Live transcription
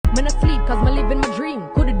Me not sleep cause me living my dream.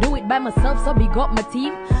 Couldn't do it by myself, so big up my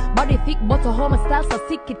team. Body thick, but a home style so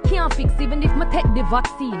sick it can't fix even if me take the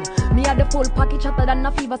vaccine. Me had the full package hotter than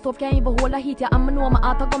a fever, so can't even hold a heat. Yeah, I'm know my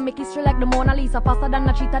heart gonna make history like the Mona Lisa. Faster than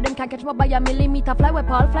a cheetah, them can't catch me by a millimeter. Fly with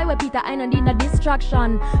Paul, fly with Peter, I don't need a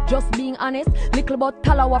distraction. Just being honest, little about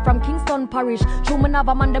Talawa from Kingston Parish. True me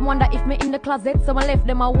never man, them wonder if me in the closet, so I left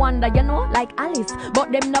them I wonder, you know, like Alice.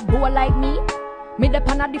 But them not boy like me. Me dep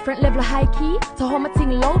on a different level high key. So how my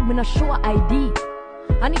thing loud, me not show ID.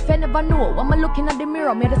 And if I never know, when I'm looking at the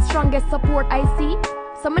mirror, me the strongest support I see.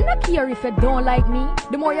 So me not care if you don't like me.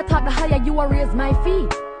 The more you talk, the higher you will raise my fee.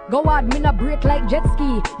 Go hard, me not break like jet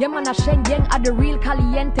ski. Yeah man a Schengen a the real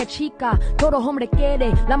caliente chica. Todo hombre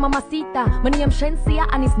quiere, la mamacita. My name Shensia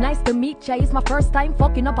and it's nice to meet ya. It's my first time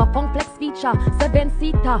fucking up a funk flex feature.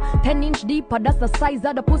 7-seater, 10-inch deeper. That's the size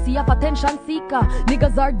of the pussy of attention seeker.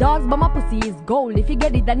 Niggas are dogs but my pussy is gold. If you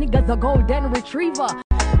get it, then niggas a golden retriever.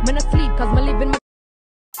 Me not sleep cause me living my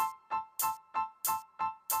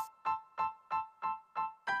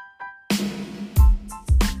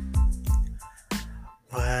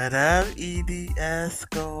What up, EDS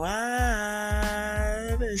Squad?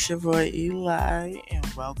 It's your boy Eli, and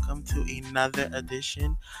welcome to another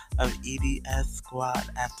edition of EDS Squad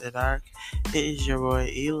After Dark. It is your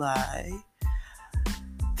boy Eli.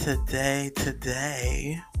 Today,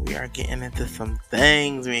 we are getting into some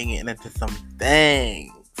things.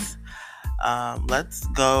 Let's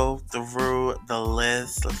go through the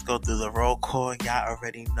list. Let's go through the roll call. Y'all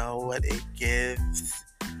already know what it gives.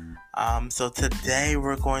 So today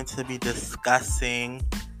we're going to be discussing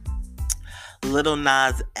Lil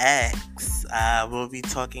Nas X. We'll be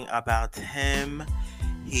talking about him.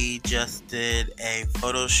 He just did a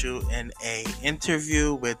photo shoot and a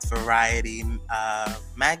interview with Variety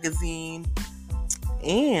magazine,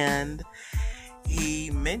 and he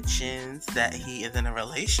mentions that he is in a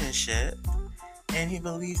relationship and he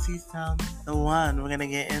believes he found the one. We're gonna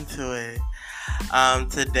get into it.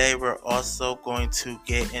 Today we're also going to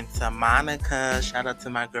get into Monica. Shout out to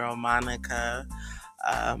my girl Monica.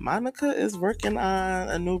 Monica is working on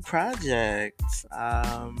a new project.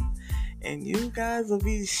 And you guys will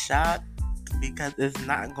be shocked because it's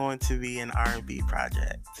not going to be an R&B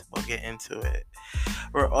project. We'll get into it.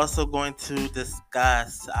 We're also going to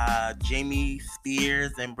discuss Jamie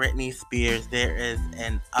Spears and Britney Spears. There is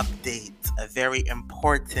an update, a very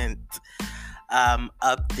important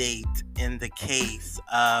update in the case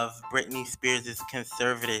of Britney Spears'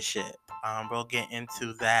 conservatorship. We'll get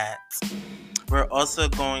into that. We're also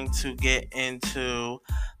going to get into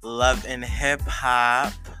Love and Hip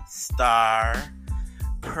Hop star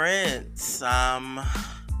Prince.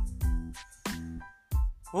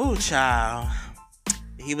 Child.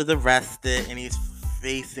 He was arrested and he's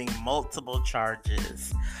facing multiple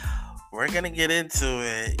charges. We're going to get into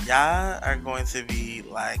it. Y'all are going to be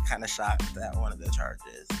kind of shocked at one of the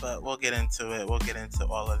charges, but we'll get into it. We'll get into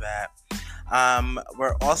all of that.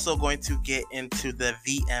 We're also going to get into the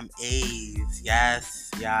VMAs.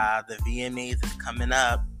 Yes, the VMAs is coming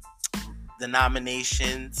up. The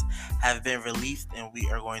nominations have been released and we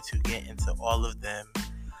are going to get into all of them.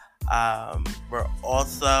 We're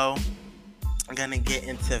also going to get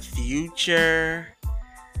into Future.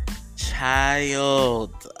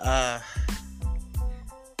 Child.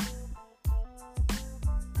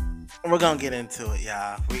 We're going to get into it,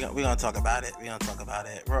 y'all. We're going to talk about it.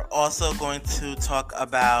 We're also going to talk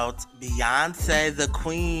about Beyonce, the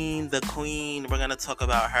queen. We're going to talk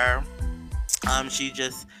about her. She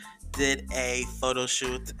just did a photo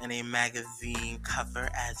shoot and a magazine cover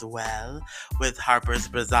as well with Harper's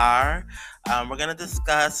Bazaar. We're going to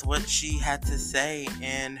discuss what she had to say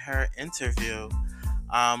in her interview.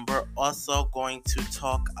 We're also going to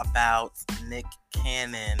talk about Nick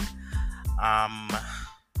Cannon.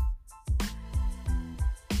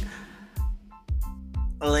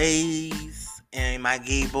 Ladies and my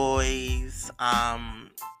gay boys,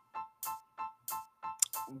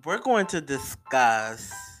 we're going to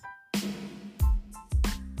discuss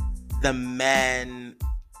the men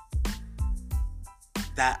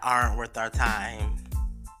that aren't worth our time.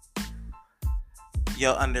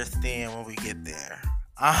 You'll understand when we get there.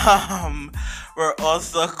 We're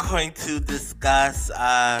also going to discuss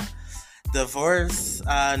divorce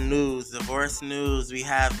news. We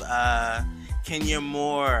have Kenya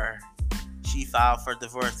Moore. She filed for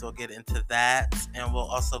divorce. We'll get into that. And we'll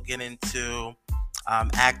also get into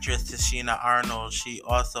actress Tashina Arnold. She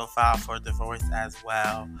also filed for divorce as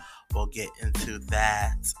well. We'll get into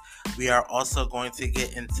that. We are also going to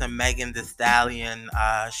get into Megan Thee Stallion.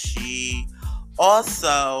 She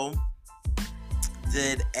also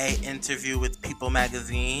did a interview with People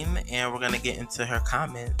Magazine, and we're gonna get into her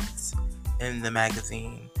comments in the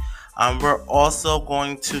magazine. We're also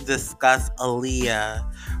going to discuss Aaliyah.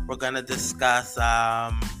 We're gonna discuss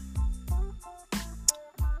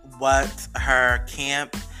what her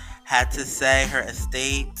camp had to say, her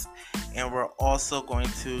estate, and we're also going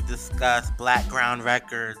to discuss Black Ground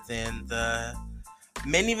Records and the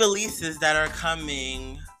many releases that are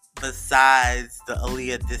coming besides the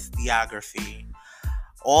Aaliyah discography.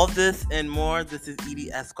 All this and more. This is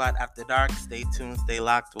EDS Squad After Dark. Stay tuned, stay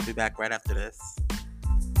locked. We'll be back right after this.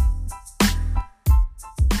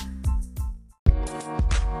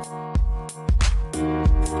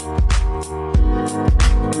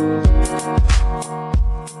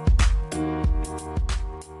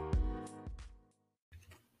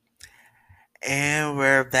 And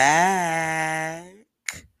we're back.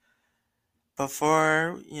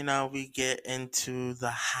 Before, we get into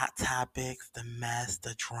the hot topics, the mess,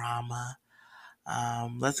 the drama,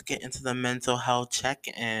 let's get into the mental health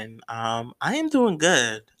check-in. I am doing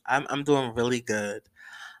good. I'm doing really good.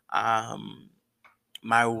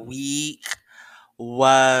 My week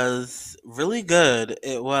was really good.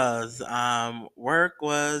 It was. Work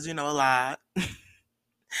was, a lot.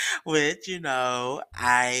 Which,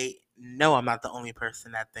 I know I'm not the only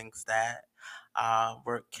person that thinks that.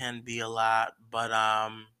 Work can be a lot, but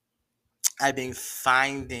I've been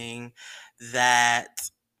finding that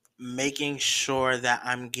making sure that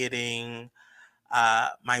I'm getting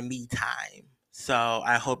my me time. So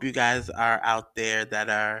I hope you guys are out there that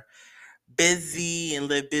are busy and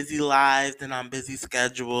live busy lives and on busy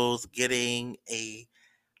schedules, getting a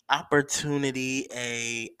opportunity,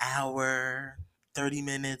 a hour, 30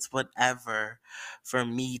 minutes, whatever, for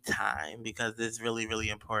me time, because it's really, really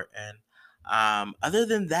important. Other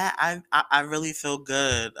than that, I really feel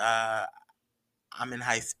good. I'm in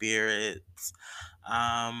high spirits.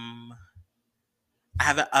 I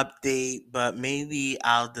have an update, but maybe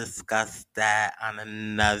I'll discuss that on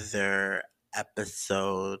another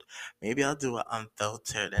episode. Maybe I'll do an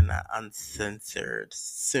unfiltered and an uncensored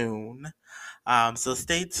soon. So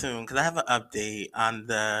stay tuned because I have an update on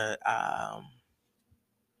the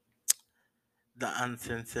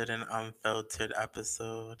uncensored and unfiltered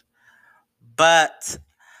episode. But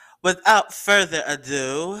without further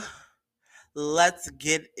ado, let's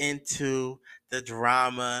get into the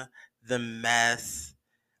drama, the mess.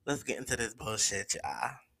 Let's get into this bullshit,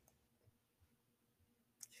 y'all.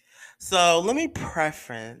 So let me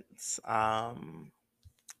preference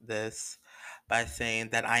this by saying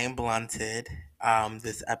that I am blunted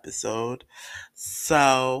this episode.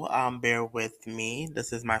 So bear with me.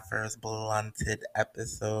 This is my first blunted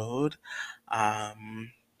episode.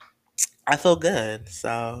 I feel good.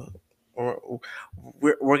 So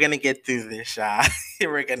we're gonna get through this, y'all.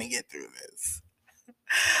 We're gonna get through this.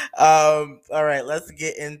 All right, let's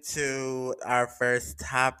get into our first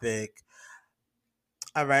topic.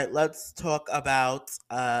 All right, let's talk about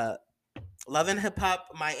Love and Hip Hop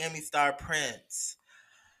Miami star Prince.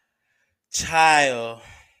 Child.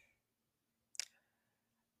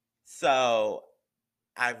 So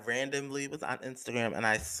I randomly was on Instagram and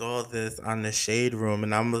I saw this on the Shade Room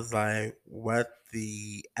and I was like, what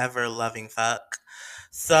the ever loving fuck?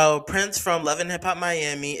 So Prince from Love and Hip Hop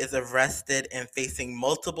Miami is arrested and facing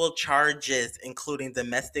multiple charges, including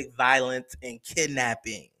domestic violence and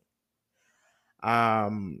kidnapping.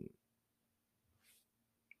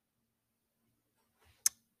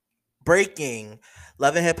 Breaking.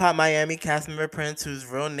 Love and Hip Hop Miami cast member Prince, whose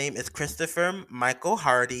real name is Christopher Michael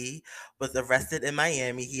Hardy, was arrested in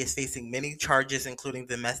Miami. He is facing many charges, including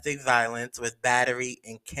domestic violence with battery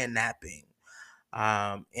and kidnapping.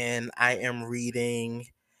 And I am reading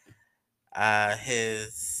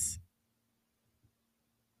his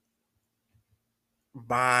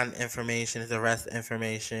bond information, his arrest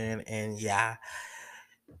information, and yeah,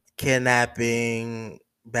 kidnapping,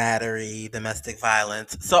 battery, domestic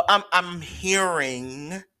violence. So I'm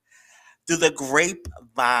hearing through the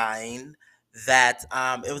grapevine that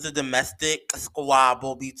it was a domestic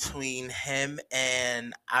squabble between him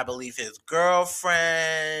and I believe his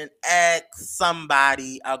girlfriend, ex,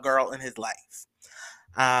 somebody, a girl in his life.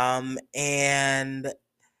 And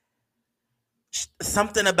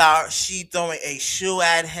something about she throwing a shoe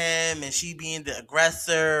at him and she being the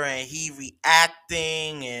aggressor and he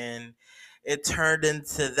reacting, and it turned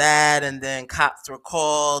into that, and then cops were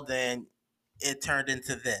called and it turned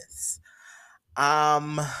into this.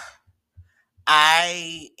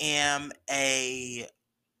 I am I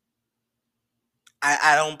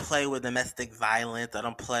don't play with domestic violence. I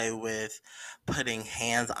don't play with putting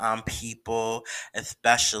hands on people,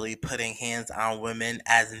 especially putting hands on women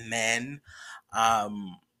as men.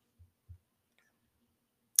 Um,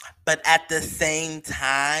 but at the same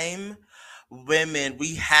time, women,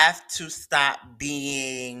 we have to stop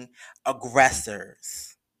being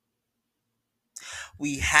aggressors.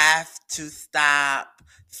 We have to stop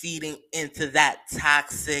feeding into that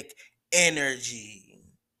toxic energy.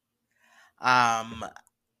 Um,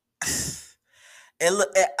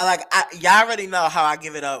 y'all already know how I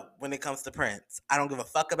give it up when it comes to Prince. I don't give a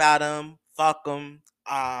fuck about him. Fuck him.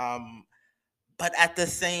 But at the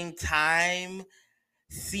same time,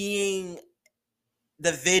 seeing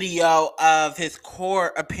the video of his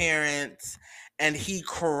court appearance and he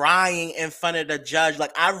crying in front of the judge,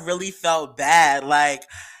 like I really felt bad. Like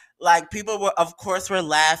people were, of course, were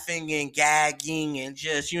laughing and gagging and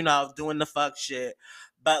just doing the fuck shit.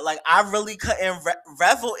 But like I really couldn't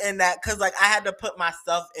revel in that because like I had to put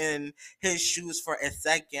myself in his shoes for a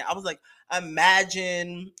second. I was like,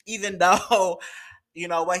 imagine, even though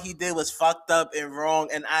what he did was fucked up and wrong,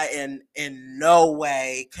 and I in no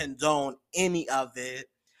way condone any of it.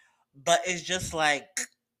 But it's just like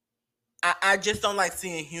I just don't like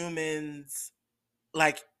seeing humans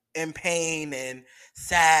like in pain and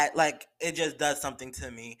sad. Like it just does something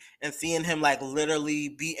to me. And seeing him like literally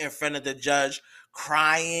be in front of the judge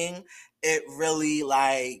crying, it really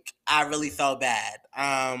like I really felt bad.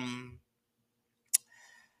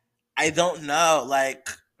 I don't know like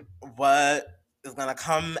what is gonna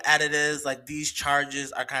come out of this. Like these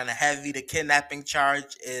charges are kind of heavy. The kidnapping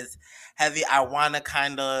charge is heavy. I want to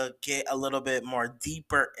kind of get a little bit more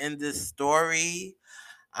deeper in this story.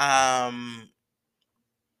 Um,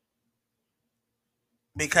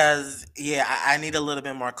 because yeah, I need a little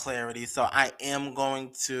bit more clarity. So I am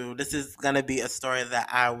going to. This is gonna be a story that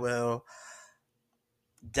I will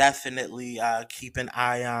definitely keep an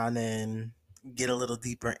eye on and get a little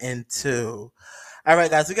deeper into. All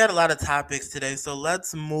right, guys, we got a lot of topics today, so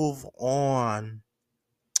let's move on.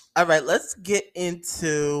 All right, let's get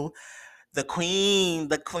into the queen,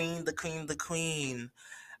 the queen, the queen, the queen.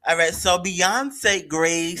 All right, so Beyonce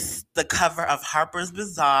graced the cover of Harper's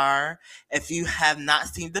Bazaar. If you have not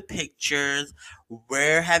seen the pictures,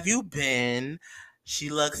 where have you been?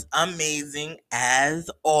 She looks amazing as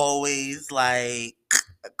always. Like,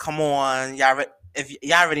 come on, if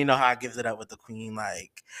y'all already know how I gives it up with the queen.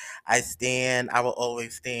 Like, I stand, I will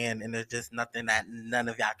always stand, and there's just nothing that none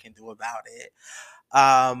of y'all can do about it.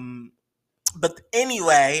 Um, but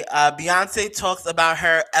anyway, Beyonce talks about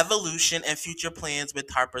her evolution and future plans with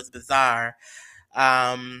Harper's Bazaar.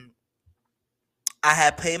 Um, I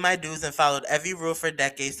had paid my dues and followed every rule for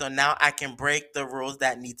decades, so now I can break the rules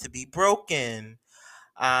that need to be broken.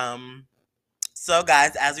 Um, so,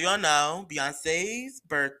 guys, as we all know, Beyonce's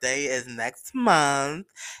birthday is next month,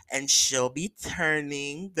 and she'll be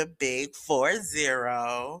turning the big 40.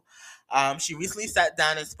 She recently sat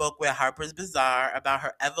down and spoke with Harper's Bazaar about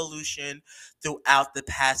her evolution throughout the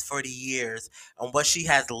past 40 years and what she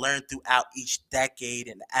has learned throughout each decade,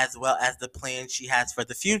 and as well as the plans she has for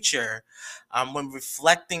the future. When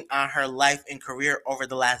reflecting on her life and career over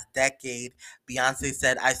the last decade, Beyonce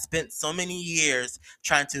said, I spent so many years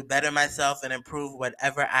trying to better myself and improve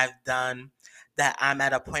whatever I've done that I'm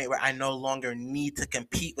at a point where I no longer need to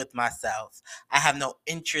compete with myself. I have no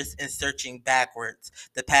interest in searching backwards.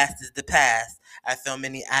 The past is the past. I feel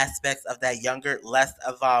many aspects of that younger, less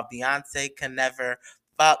evolved Beyonce can never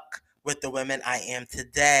fuck with the women I am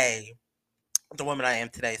today. The woman I am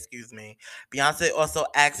today, excuse me. Beyonce also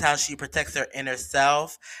asks how she protects her inner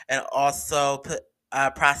self and also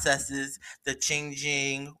processes the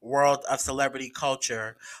changing world of celebrity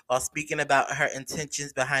culture. While speaking about her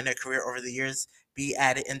intentions behind her career over the years, be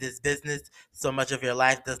added in this business, so much of your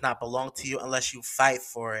life does not belong to you unless you fight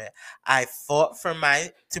for it. I fought for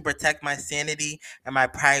my to protect my sanity and my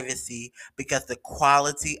privacy because the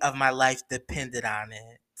quality of my life depended on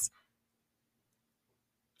it.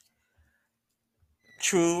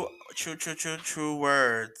 True, true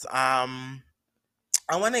words.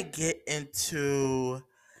 I want to get into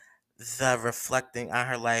the reflecting on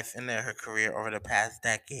her life and her career over the past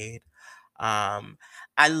decade. Um,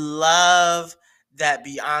 I love that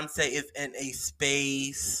Beyonce is in a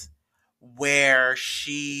space where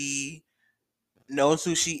she knows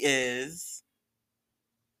who she is.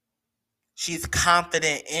 She's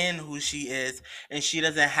confident in who she is, and she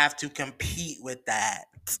doesn't have to compete with that.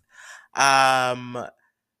 Um,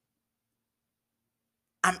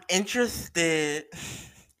 I'm interested.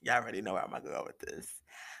 Y'all already know where I'm gonna go with this.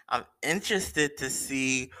 I'm interested to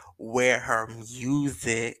see where her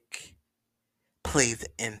music plays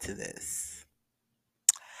into this.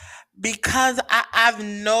 Because I've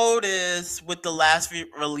noticed with the last few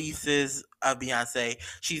releases of Beyonce,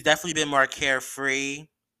 she's definitely been more carefree.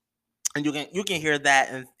 and you can hear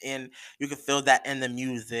that, and you can feel that in the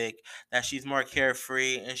music, that she's more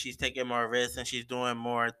carefree and she's taking more risks and she's doing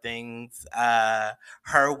more things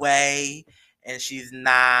her way, and she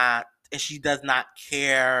does not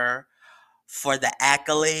care for the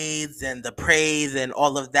accolades and the praise and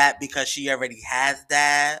all of that because she already has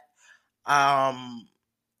that. um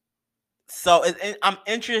I'm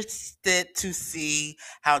interested to see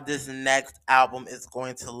how this next album is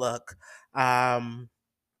going to look. um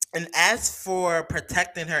and as for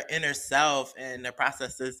protecting her inner self and the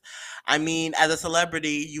processes, I mean, as a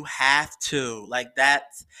celebrity, you have to, like,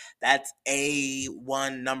 that's a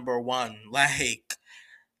one, number one. Like,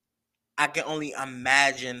 I can only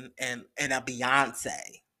imagine in a Beyonce,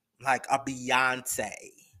 like a Beyonce.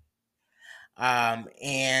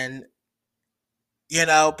 And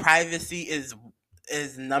privacy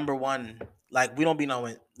is number one. Like, we don't be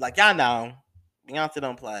knowing, like, y'all know, Beyonce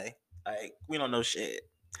don't play. Like, we don't know shit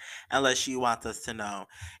unless she wants us to know.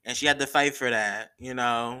 And she had to fight for that.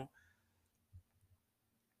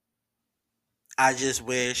 I just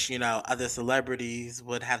wish, other celebrities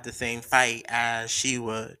would have the same fight as she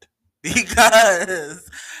would. Because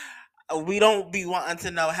we don't be wanting to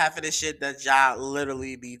know half of the shit that y'all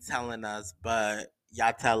literally be telling us, but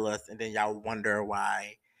y'all tell us and then y'all wonder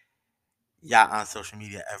why y'all on social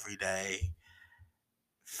media every day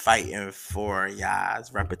fighting for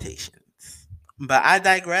y'all's reputations. But I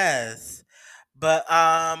digress. But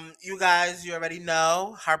you guys, you already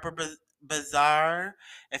know Bazaar.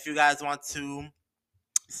 If you guys want to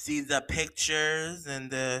see the pictures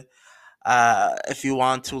and if you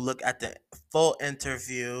want to look at the full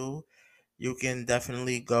interview, you can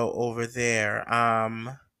definitely go over there.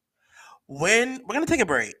 When we're gonna take a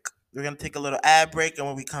break, we're gonna take a little ad break, and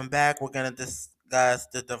when we come back, we're gonna discuss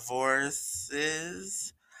the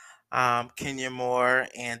divorces. Kenya Moore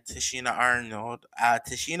and Tashina Arnold.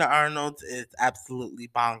 Tashina Arnold is absolutely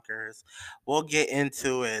bonkers. We'll get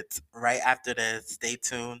into it right after this. Stay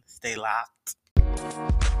tuned, stay locked.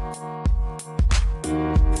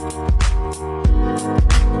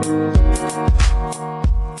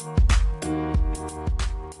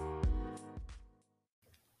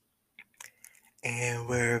 And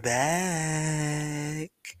we're back.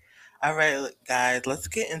 All right, guys, let's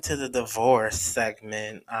get into the divorce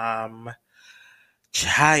segment.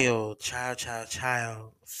 Child.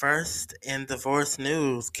 First, in divorce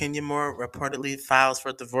news, Kenya Moore reportedly files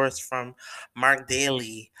for divorce from Mark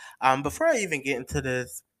Daly. Before I even get into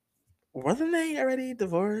this, wasn't they already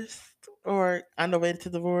divorced or on the way to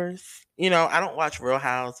divorce? I don't watch Real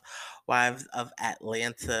Housewives of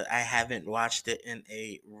Atlanta. I haven't watched it in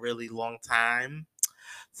a really long time.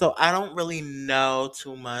 So I don't really know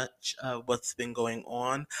too much of what's been going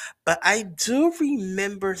on, but I do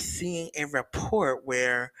remember seeing a report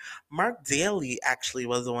where Mark Daly actually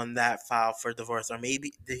was the one that filed for divorce, or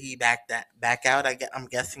maybe did he back out? I'm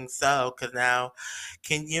guessing so, because now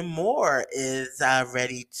Kenya Moore is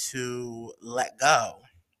ready to let go,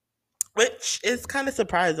 which is kind of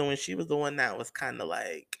surprising when she was the one that was kind of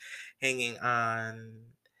like hanging on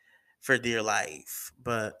for dear life.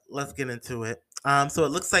 But let's get into it. So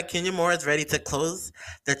it looks like Kenya Moore is ready to close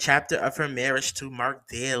the chapter of her marriage to Mark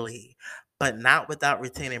Daly, but not without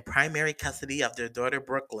retaining primary custody of their daughter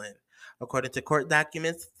Brooklyn. According to court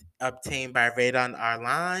documents obtained by Radon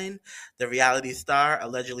Online, the reality star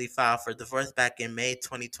allegedly filed for divorce back in May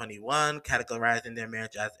 2021, categorizing their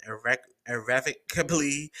marriage as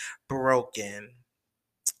irrevocably broken.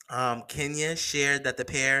 Kenya shared that the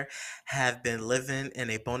pair have been living in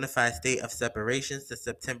a bona fide state of separation since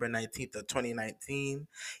September 19th of 2019.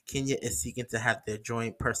 Kenya is seeking to have their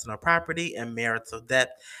joint personal property and marital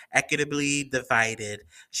debt equitably divided.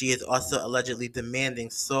 She is also allegedly demanding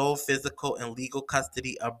sole physical and legal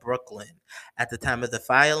custody of Brooklyn. At the time of the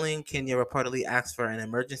filing, Kenya reportedly asked for an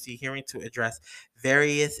emergency hearing to address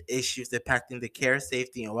various issues impacting the care,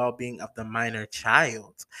 safety, and well-being of the minor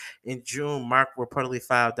child. In June, Mark reportedly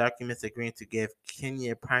filed documents agreeing to give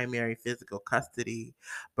Kenya primary physical custody,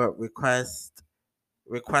 but requesting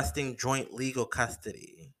joint legal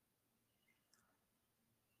custody.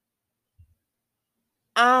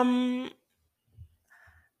 Um,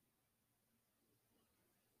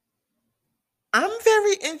 I'm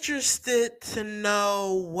very interested to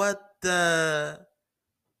know what the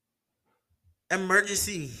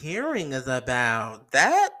emergency hearing is about.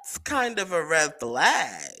 That's kind of a red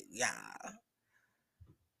flag. Yeah.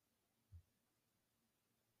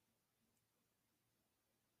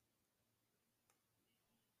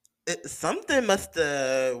 Something must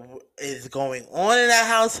is going on in that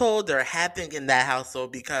household or happening in that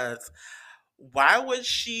household, because why would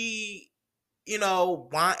she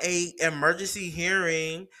want a emergency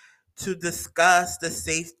hearing to discuss the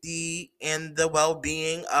safety and the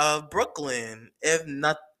well-being of Brooklyn.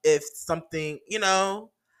 If something,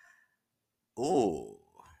 ooh,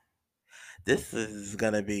 this is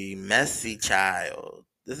gonna be messy, child.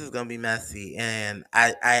 This is gonna be messy, and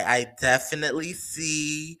I definitely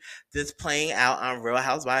see this playing out on Real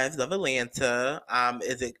Housewives of Atlanta.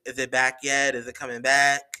 Is it back yet? Is it coming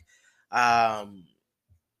back? Um,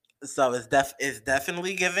 so it's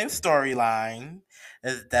definitely giving storyline.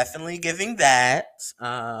 It's definitely giving that.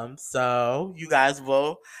 So you guys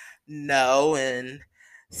will know and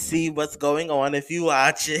see what's going on if you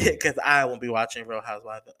watch it, because I won't be watching Real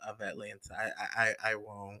Housewives of Atlanta. I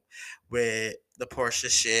won't, with the Portia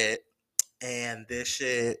shit and this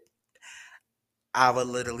shit. I would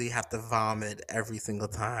literally have to vomit every single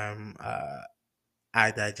time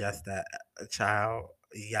I digest that, child.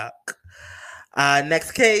 Yuck.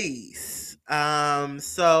 Next case.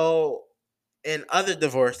 So in other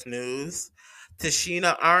divorce news,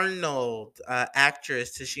 Tashina Arnold,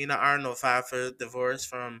 actress Tashina Arnold, filed for divorce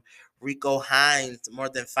from Rico Hines more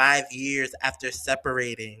than 5 years after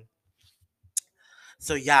separating.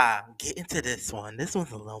 So yeah, get into this one. This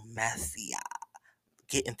one's a little messy.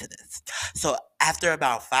 Get into this. So, after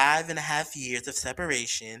about 5.5 years of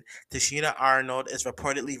separation, Tashina Arnold is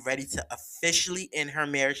reportedly ready to officially end her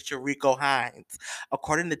marriage to Rico Hines.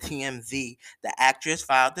 According to TMZ, the actress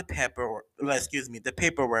filed the paperwork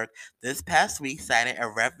this past week, citing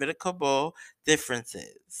irrevocable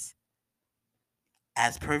differences.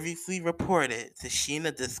 As previously reported,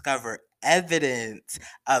 Tashina discovered evidence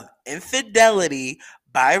of infidelity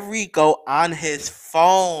by Rico on his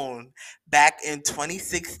phone back in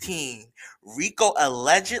 2016. Rico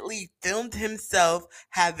allegedly filmed himself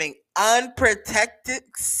having unprotected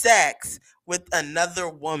sex with another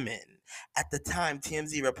woman. At the time,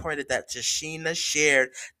 TMZ reported that Tashina shared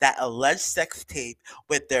that alleged sex tape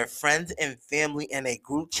with their friends and family in a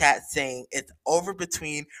group chat, saying, "It's over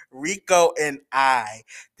between Rico and I.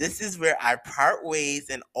 This is where I part ways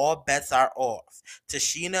and all bets are off."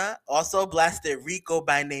 Tashina also blasted Rico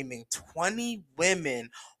by naming 20 women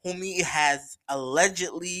whom he has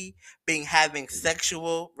allegedly been having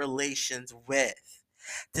sexual relations with.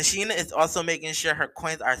 Tashina is also making sure her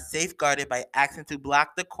coins are safeguarded by acting to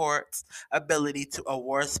block the court's ability to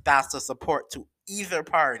award spousal support to either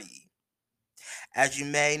party. As you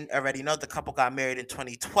may already know, the couple got married in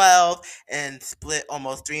 2012 and split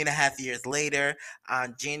almost 3.5 years later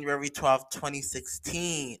on January 12th,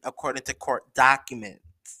 2016, according to court documents.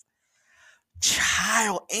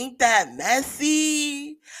 Child, ain't that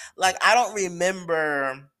messy? Like, I don't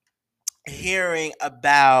remember hearing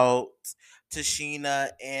about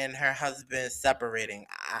Tashina and her husband separating.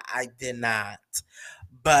 I did not.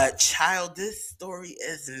 But, child, this story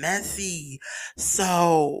is messy.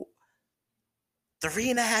 So,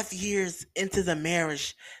 3.5 years into the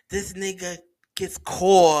marriage, this nigga gets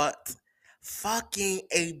caught fucking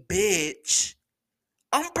a bitch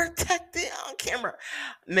unprotected on camera.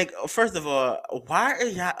 Nigga, first of all, why are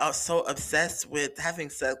y'all so obsessed with having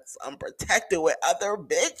sex unprotected with other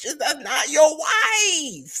bitches that's not your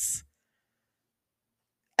wives?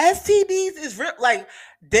 STDs is real. Like,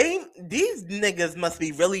 these niggas must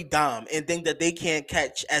be really dumb and think that they can't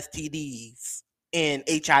catch STDs and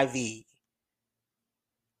HIV.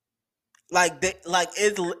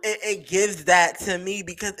 It gives that to me,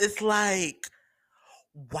 because it's like,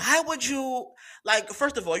 why would you, like,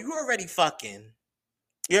 first of all, you're already fucking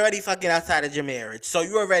outside of your marriage, so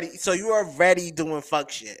you already doing fuck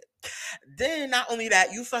shit. Then not only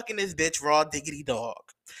that, you fucking this bitch raw diggity dog.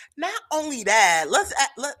 Not only that,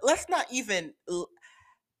 let's not even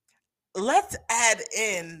let's add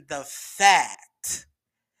in the fact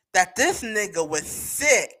that this nigga was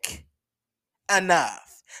sick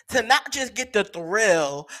enough to not just get the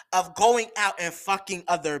thrill of going out and fucking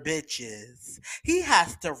other bitches. He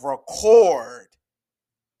has to record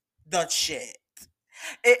the shit.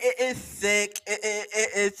 It is sick.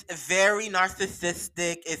 It's very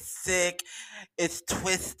narcissistic. It's sick. It's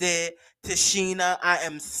twisted. Tashina, I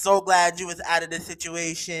am so glad you was out of this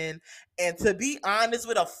situation. And to be honest,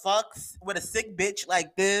 with a sick bitch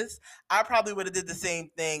like this, I probably would have did the same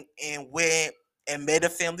thing and went and made a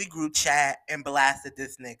family group chat and blasted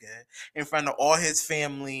this nigga in front of all his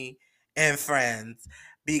family and friends,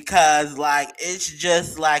 because like it's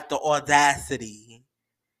just like the audacity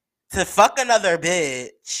to fuck another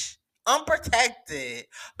bitch unprotected,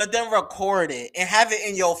 but then record it and have it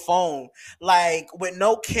in your phone, like with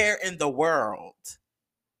no care in the world.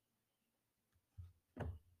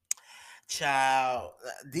 Child,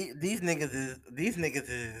 these niggas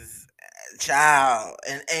is child,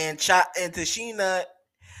 and Tashina,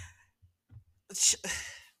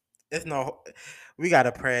 It's no. We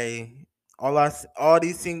gotta pray. All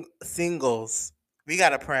these singles. We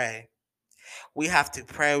gotta pray. We have to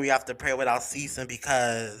pray. We have to pray without ceasing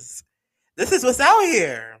because this is what's out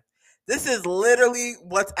here. This is literally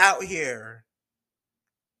what's out here.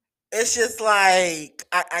 It's just like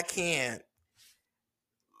I can't.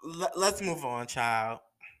 Let's move on, child.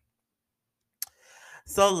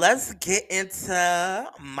 So let's get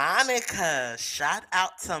into Monica. Shout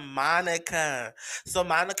out to Monica. So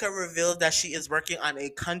Monica revealed that she is working on a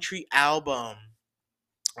country album.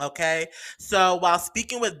 Okay. So while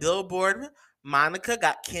speaking with Billboard, Monica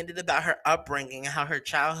got candid about her upbringing and how her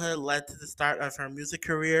childhood led to the start of her music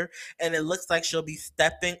career. And it looks like she'll be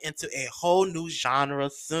stepping into a whole new genre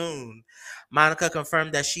soon. Monica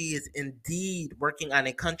confirmed that she is indeed working on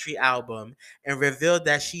a country album and revealed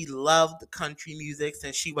that she loved country music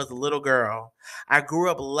since she was a little girl. I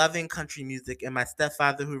grew up loving country music, and my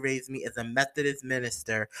stepfather, who raised me, is a Methodist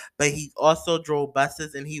minister, but he also drove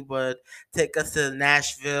buses and he would take us to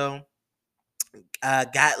Nashville,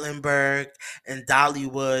 Gatlinburg, and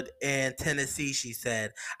Dollywood in Tennessee, she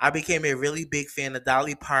said. I became a really big fan of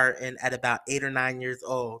Dolly Parton at about 8 or 9 years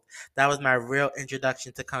old. That was my real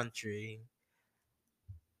introduction to country.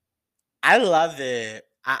 I love it.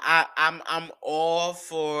 I'm all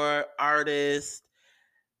for artists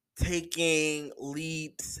taking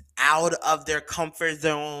leaps out of their comfort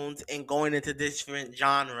zones and going into different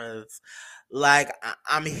genres. Like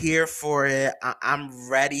I'm here for it. I'm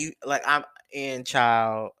ready. Like I'm in,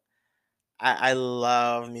 child. I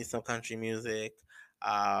love me some country music.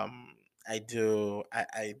 I do.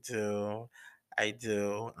 I do. I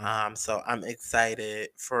do. So I'm excited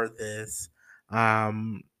for this.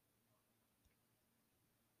 Um,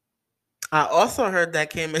 I also heard that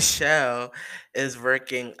K Michelle is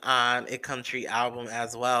working on a country album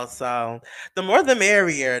as well. So the more the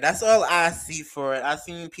merrier. That's all I see for it. I've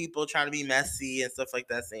seen people trying to be messy and stuff like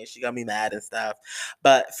that, saying she gonna be mad and stuff.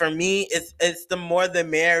 But for me, it's the more the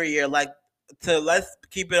merrier. Like to let's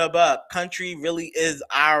keep it a buck. Country really is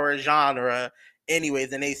our genre.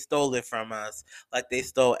 Anyways, and they stole it from us. Like they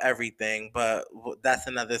stole everything. But that's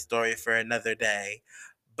another story for another day.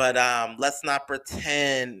 But let's not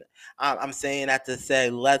pretend. I'm saying that to say,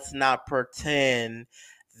 let's not pretend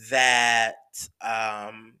that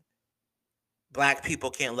um, black people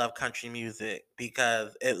can't love country music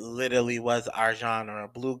because it literally was our genre: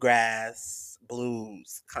 bluegrass,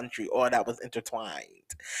 blues, country, all that was intertwined,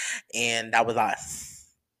 and that was us.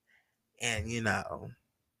 And you know.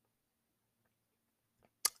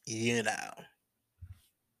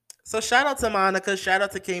 So shout out to Monica, shout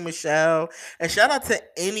out to King Michelle, and shout out to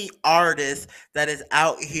any artist that is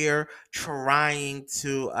out here trying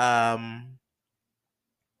to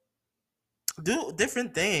do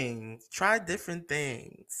different things, try different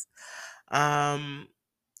things. Um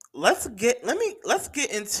let's get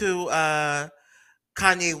into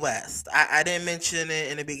Kanye West. I didn't mention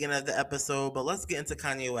it in the beginning of the episode, but let's get into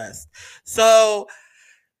Kanye West. So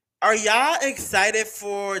are y'all excited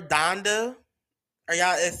for Donda? Are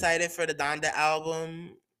y'all excited for the Donda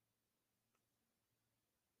album?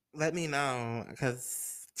 Let me know,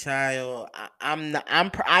 cause child, I'm not.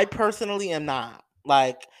 I personally am not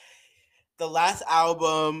like the last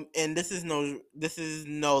album, and this is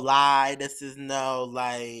no lie. This is no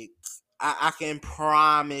like. I can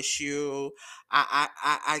promise you.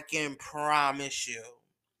 I can promise you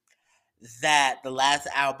that the last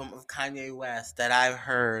album of Kanye West that I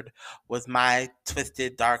heard was My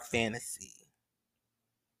Twisted Dark Fantasy,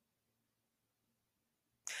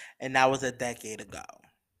 and that was a decade ago.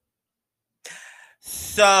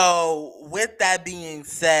 So, with that being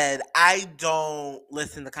said, I don't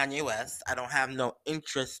listen to Kanye West. I don't have no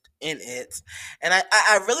interest in it. And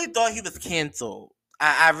I really thought he was canceled.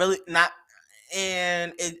 I really not.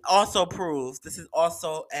 And it also proves this is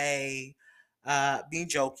also a being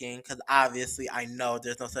joking because obviously I know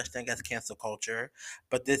there's no such thing as cancel culture,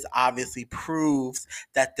 but this obviously proves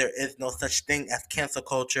that there is no such thing as cancel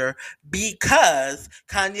culture because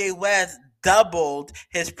Kanye West doubled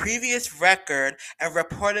his previous record and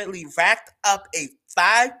reportedly racked up a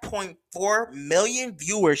 5.4 million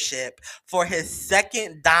viewership for his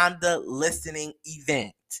second Donda listening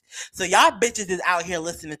event. So y'all bitches is out here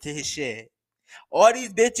listening to his shit. All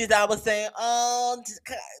these bitches I was saying, oh,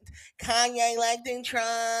 Kanye liked in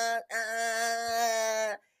Trump.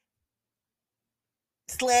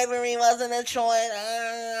 Slavery wasn't a choice.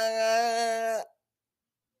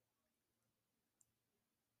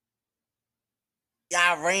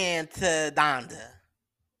 Y'all ran to Donda.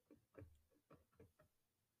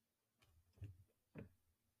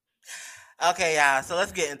 Okay, y'all. So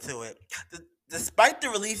let's get into it. Despite the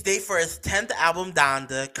release date for his 10th album,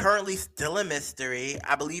 Donda, currently still a mystery.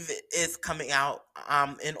 I believe it is coming out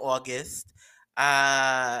in August,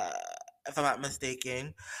 uh, if I'm not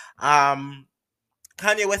mistaken. Um,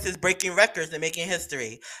 Kanye West is breaking records and making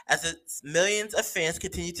history as its millions of fans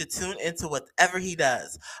continue to tune into whatever he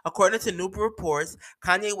does. According to new reports,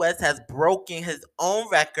 Kanye West has broken his own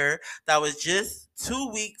record that was just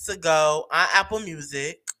 2 weeks ago on Apple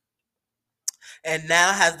Music and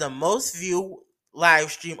now has the most viewed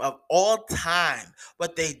live stream of all time,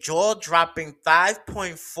 with a jaw-dropping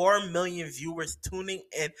 5.4 million viewers tuning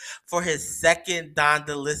in for his second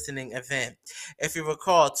Donda listening event. If you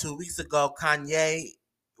recall, 2 weeks ago, Kanye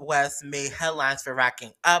West made headlines for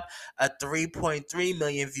racking up a 3.3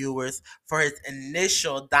 million viewers for his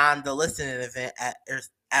initial Donda listening event at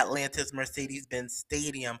Atlanta's Mercedes-Benz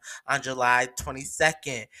Stadium on July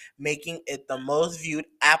 22nd, making it the most viewed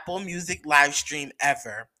Apple Music live stream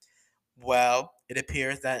ever. Well, it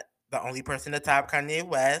appears that the only person to top Kanye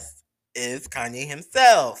West is Kanye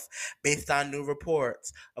himself, based on new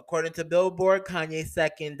reports. According to Billboard, Kanye's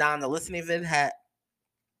second Down the Listening event had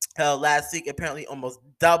held last week apparently almost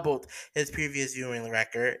doubled his previous viewing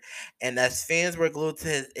record, and as fans were glued to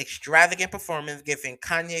his extravagant performance, giving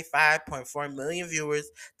Kanye 5.4 million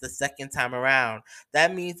viewers the second time around.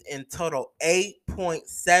 That means in total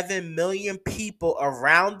 8.7 million people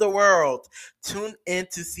around the world tuned in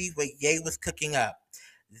to see what Ye was cooking up.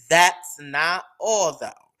 That's not all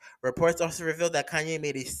though. Reports also revealed that Kanye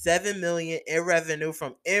made a 7 million in revenue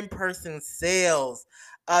from in-person sales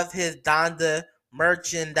of his Donda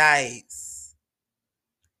merchandise.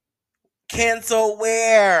 Cancel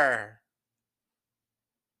where?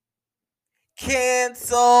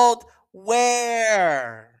 Canceled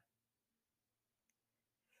where?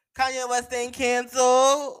 Kanye West ain't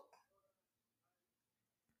canceled.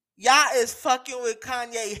 Y'all is fucking with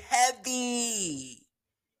Kanye heavy.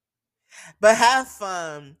 But have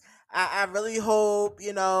fun. I really hope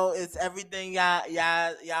it's everything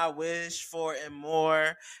y'all wish for and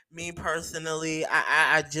more. Me personally,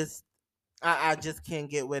 I just can't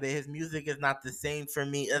get with it. His music is not the same for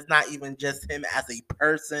me. It's not even just him as a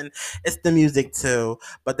person. It's the music too.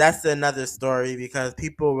 But that's another story because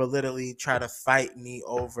people will literally try to fight me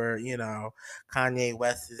over, Kanye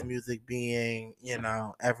West's music being,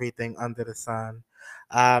 everything under the sun.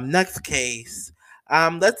 Next case.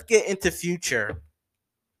 Let's get into Future.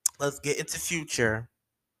 Let's get into Future.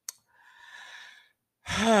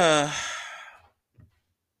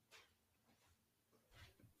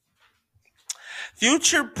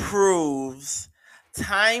 Future proves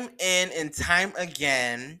time in and time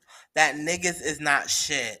again that niggas is not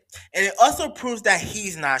shit. And it also proves that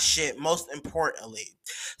he's not shit, most importantly.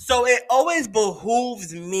 So it always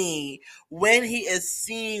behooves me when he is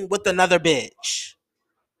seen with another bitch.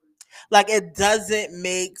 Like, it doesn't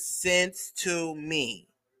make sense to me.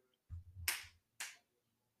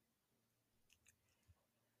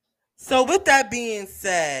 So with that being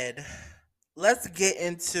said, let's get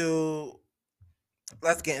into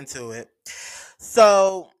it.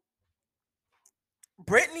 So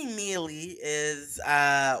Brittany Mealy is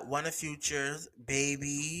one of Future's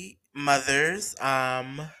baby mothers.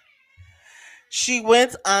 She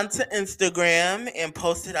went onto Instagram and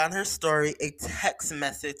posted on her story a text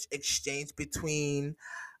message exchange between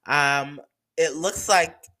it looks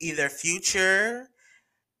like either Future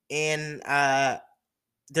and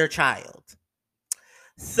their child.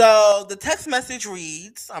 So the text message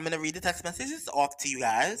reads, I'm going to read the text messages off to you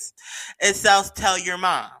guys. It says, "Tell your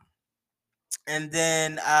mom." And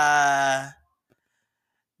then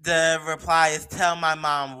the reply is, "Tell my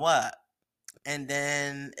mom what?" And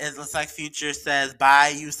then it looks like Future says, "Buy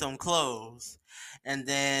you some clothes." And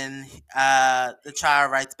then the child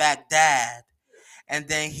writes back, "Dad." And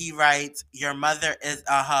then he writes, "Your mother is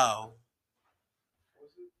a hoe."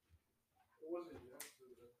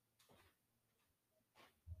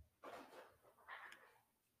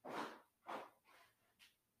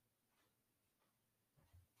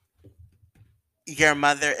 Your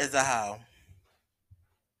mother is a hoe.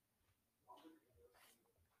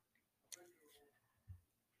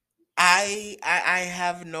 I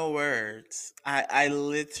have no words. I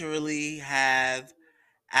literally have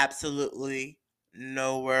absolutely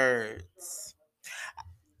no words.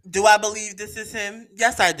 Do I believe this is him?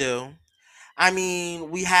 Yes, I do. I mean,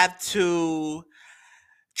 we have to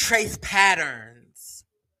trace patterns,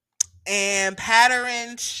 and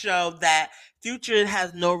patterns show that Future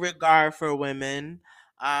has no regard for women.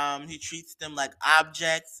 He treats them like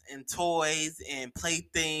objects and toys and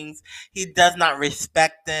playthings. He does not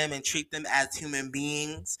respect them and treat them as human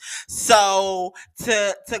beings. So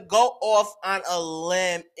to go off on a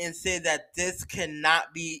limb and say that this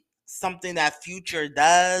cannot be something that Future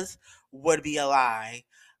does would be a lie.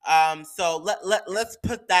 So let's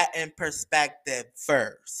put that in perspective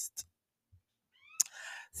first.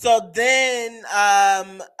 So then,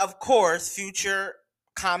 of course, Future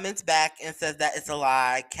comments back and says that it's a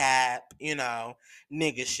lie, cap,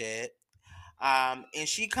 nigga shit. And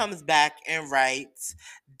she comes back and writes,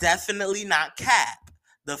 definitely not cap.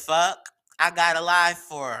 The fuck? I got a lie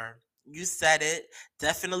for her. You said it.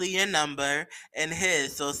 Definitely your number and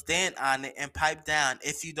his. So stand on it and pipe down.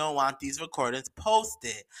 If you don't want these recordings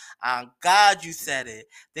posted. On God, you said it.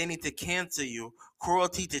 They need to cancel you.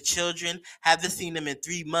 Cruelty to children. Haven't seen them in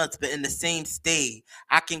 3 months, but in the same state.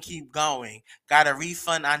 I can keep going. Got a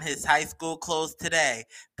refund on his high school clothes today.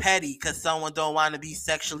 Petty because someone don't want to be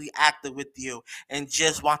sexually active with you and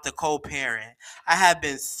just want to co-parent. I have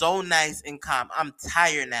been so nice and calm. I'm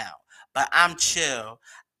tired now, but I'm chill.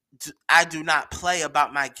 I do not play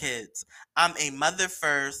about my kids. I'm a mother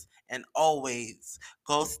first and always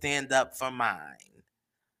go stand up for mine.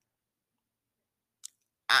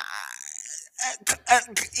 I,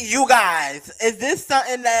 you guys, is this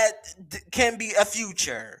something that can be a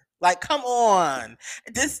Future? Like, come on,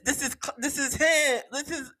 this is him.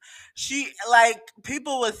 This is she. Like,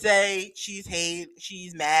 people would say she's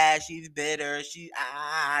mad, she's bitter, he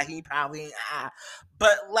probably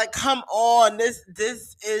but like, come on, this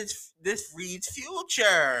reads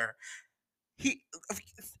Future. He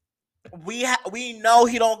we know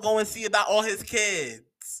he don't go and see about all his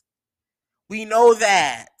kids. We know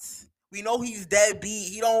that. We know he's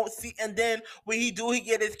deadbeat. He don't see, and then when he do, he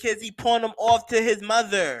get his kids. He pawn them off to his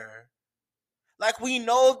mother. Like, we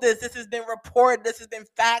know this. This has been reported. This has been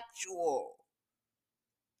factual,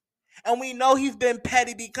 and we know he's been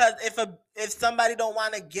petty because if somebody don't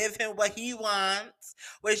want to give him what he wants,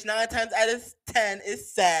 which 9 times out of 10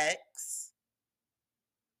 is sex,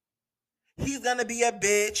 he's gonna be a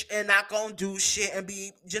bitch and not gonna do shit and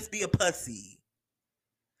be a pussy.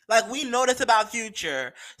 Like, we know this about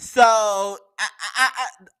Future. So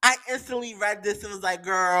I instantly read this and was like,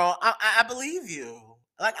 girl, I believe you.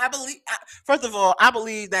 Like, first of all, I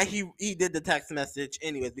believe that he did the text message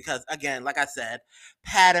anyways, because again, like I said,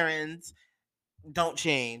 patterns don't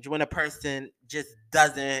change when a person just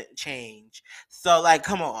doesn't change. So, like,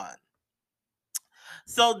 come on.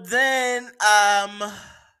 So then,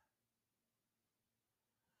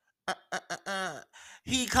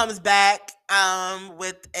 he comes back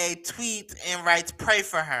with a tweet and writes, pray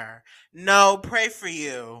for her. No, pray for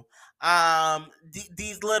you.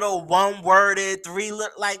 These little one worded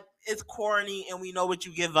like, it's corny and we know what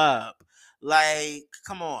you give up. Like,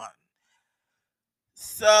 come on.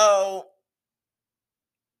 So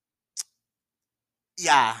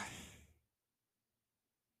yeah,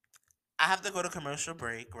 I have to go to commercial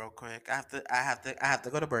break real quick. I have to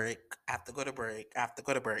go to break. I have to go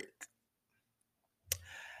to break.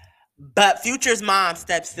 But Future's mom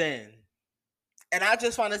steps in. And I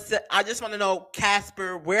just want to know,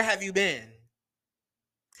 Casper, where have you been?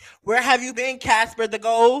 Where have you been, Casper the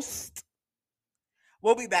ghost?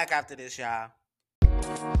 We'll be back after this, y'all.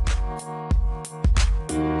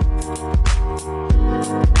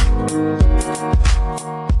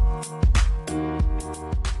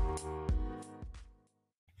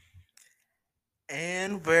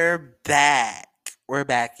 And we're back. We're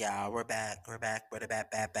back, y'all. We're back. We're back. We're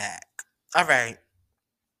back. All right.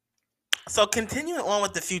 So continuing on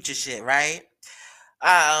with the Future shit, right?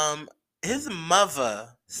 Um, his mother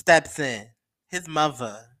steps in. His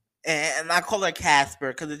mother, and I call her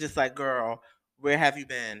Casper because it's just like, girl, where have you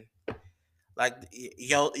been? Like,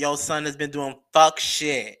 your son has been doing fuck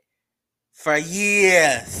shit for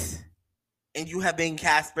years, and you have been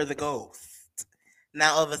Casper the ghost.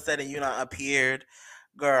 Now all of a sudden you not appeared,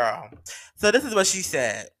 girl. So this is what she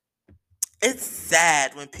said. It's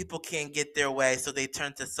sad when people can't get their way, so they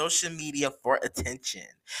turn to social media for attention.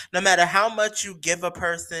 No matter how much you give a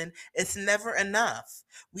person, it's never enough.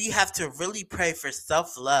 We have to really pray for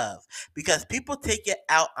self love because people take it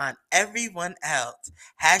out on everyone else.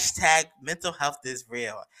 Hashtag mental health is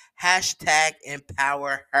real. Hashtag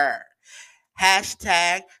empower her.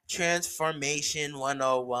 Hashtag transformation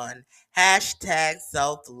 101. Hashtag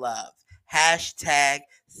self love. Hashtag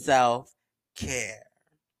self care.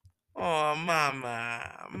 Oh, mama.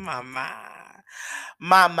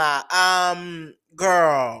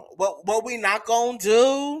 Girl, what we not gonna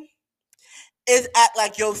do is act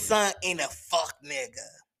like your son ain't a fuck nigga.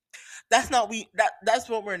 That's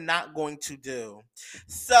what we're not going to do.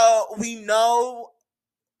 So we know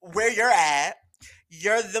where you're at.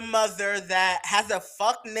 You're the mother that has a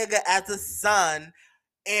fuck nigga as a son,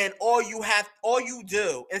 and all you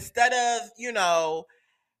do, instead of,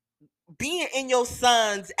 being in your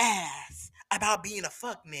son's ass about being a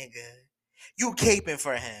fuck nigga, you caping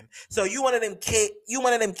for him. So you one of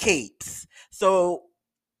them capes. So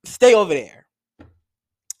stay over there.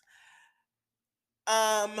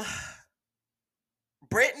 Um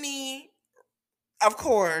Brittany, of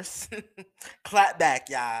course, clap back,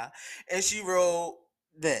 y'all. And she wrote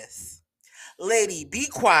this. Lady, be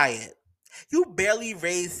quiet. You barely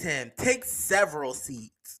raised him. Take several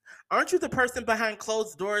seats. Aren't you the person behind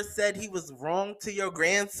closed doors said he was wrong to your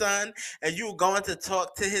grandson and you were going to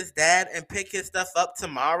talk to his dad and pick his stuff up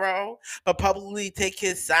tomorrow, but publicly take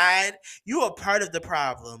his side? You are part of the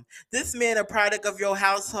problem. This man a product of your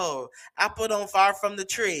household. Apple don't far from the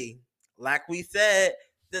tree. Like we said,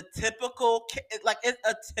 it's a typical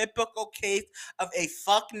case of a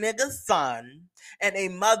fuck nigga son and a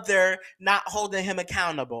mother not holding him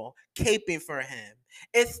accountable, caping for him.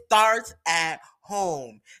 It starts at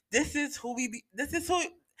home. This is who we be. This is who.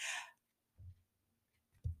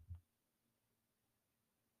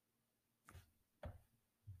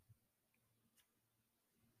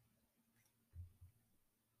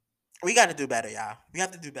 We got to do better, y'all. We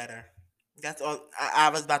have to do better. That's all. I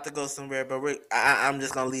was about to go somewhere, but I'm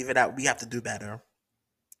just gonna leave it out. We have to do better.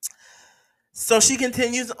 So she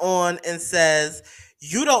continues on and says,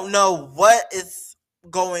 "You don't know what is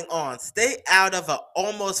going on. Stay out of an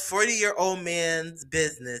almost 40-year-old man's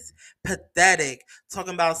business. Pathetic.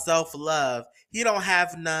 Talking about self love. He don't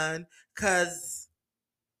have none, cause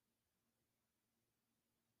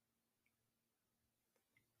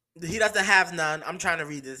he doesn't have none. I'm trying to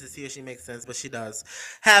read this to see if she makes sense, but she does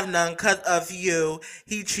have none because of you.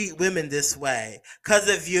 He treat women this way because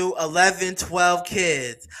of you. 11, 12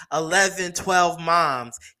 kids, 11, 12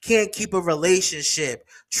 moms, can't keep a relationship.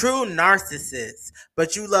 True narcissist,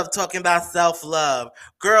 but you love talking about self-love.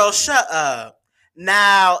 Girl, shut up.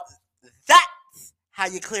 Now that's how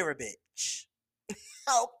you clear a bitch.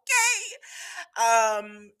 Okay.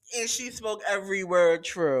 And she spoke every word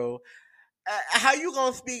true. How you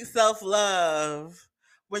gonna speak self love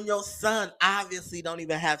when your son obviously don't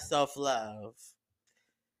even have self love?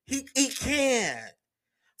 He can't.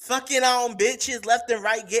 Fucking on bitches left and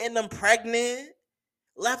right, getting them pregnant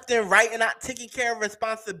left and right, and not taking care of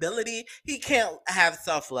responsibility. He can't have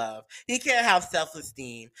self love. He can't have self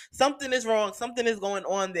esteem. Something is wrong. Something is going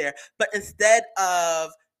on there. But instead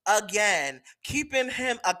of, again, keeping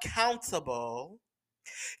him accountable,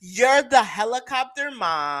 you're the helicopter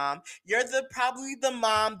mom. You're probably the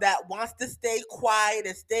mom that wants to stay quiet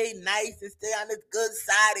and stay nice and stay on the good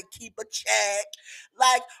side and keep a check.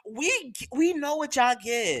 Like we know what y'all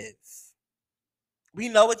give. We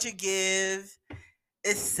know what you give.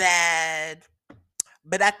 It's sad.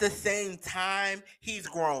 But at the same time, he's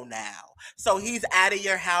grown now. So he's out of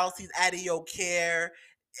your house, he's out of your care.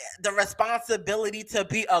 The responsibility to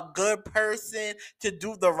be a good person, to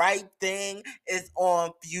do the right thing is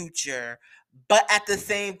on Future. But at the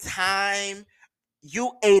same time,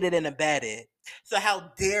 you aided and abetted. So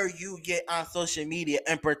how dare you get on social media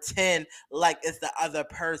and pretend like it's the other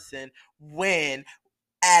person when,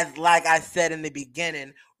 as like I said in the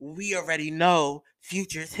beginning, we already know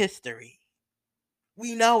Future's history.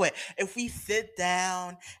 We know it. If we sit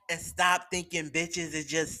down and stop thinking bitches is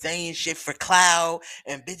just saying shit for clout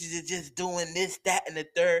and bitches is just doing this, that, and the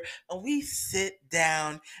third, and we sit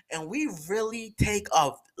down and we really take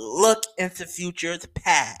a look into Future's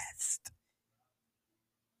past,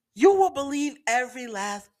 you will believe every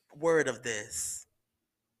last word of this.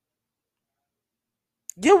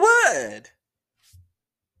 You would.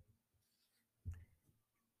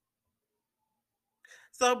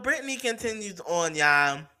 So Brittany continues on,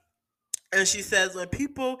 y'all. And she says, when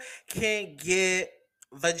people can't get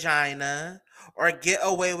vagina or get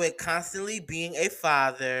away with consistently being a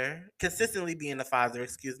father,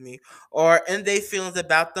 excuse me, or in their feelings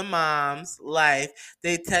about the mom's life,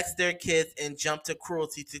 they text their kids and jump to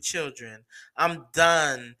cruelty to children. I'm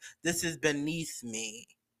done. This is beneath me.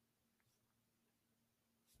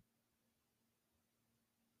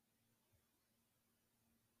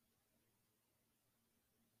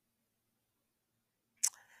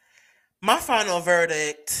 My final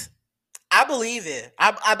verdict, I believe it.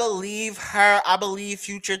 I believe her. I believe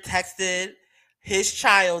Future texted his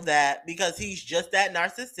child that because he's just that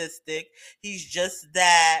narcissistic. He's just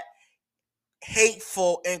that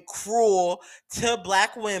hateful and cruel to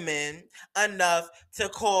black women enough to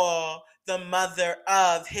call the mother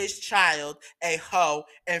of his child a hoe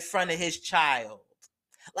in front of his child.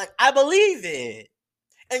 Like, I believe it.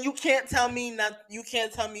 And you can't tell me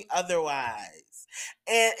otherwise.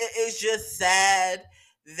 And it's just sad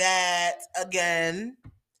that, again,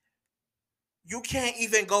 you can't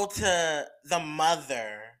even go to the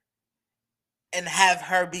mother and have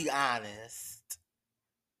her be honest.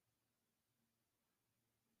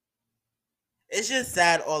 It's just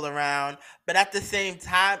sad all around. But at the same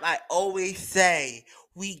time, I always say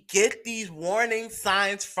we get these warning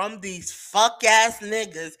signs from these fuck ass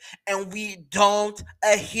niggas and we don't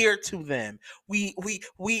adhere to them. We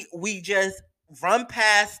just run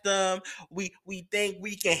past them. We think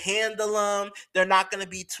we can handle them. They're not going to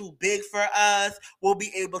be too big for us. We'll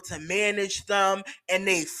be able to manage them, and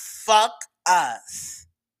they fuck us.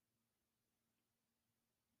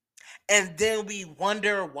 And then we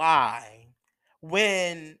wonder why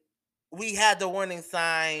when we had the warning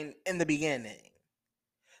sign in the beginning.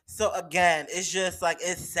 So again, it's just like,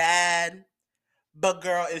 it's sad, but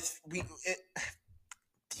girl,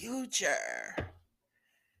 future.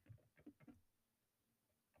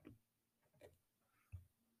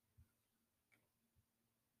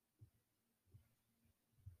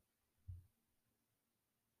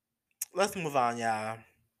 Let's move on, y'all.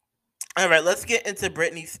 All right, let's get into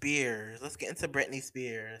Britney Spears.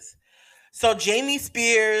 So Jamie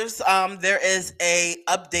Spears, there is a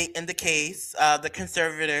update in the case, the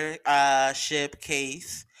conservatorship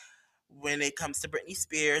case when it comes to Britney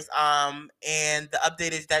Spears. And the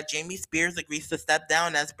update is that Jamie Spears agrees to step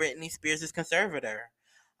down as Britney Spears' conservator.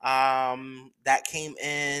 That came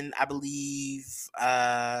in, I believe,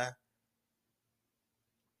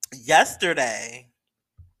 yesterday,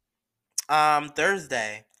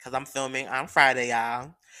 Thursday, because I'm filming on Friday,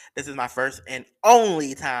 y'all. This is my first and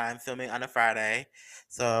only time filming on a Friday,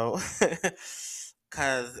 so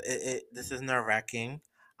because this is nerve wracking.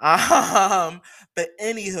 But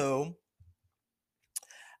anywho,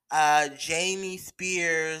 Jamie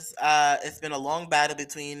Spears. It's been a long battle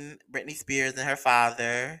between Britney Spears and her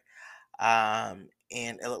father. And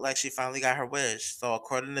it looked like she finally got her wish. So,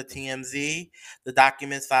 according to TMZ, the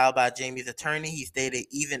documents filed by Jamie's attorney, he stated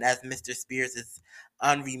even as Mr. Spears is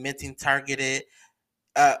unremitting targeted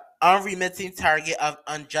unremitting target of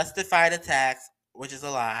unjustified attacks, which is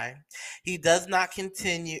a lie. He does not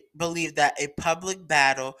believe that a public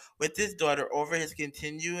battle with his daughter over his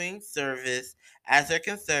continuing service as her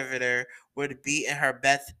conservator would be in her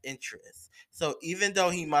best interest. So even though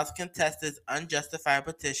he must contest this unjustified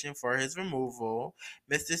petition for his removal,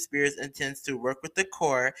 Mr. Spears intends to work with the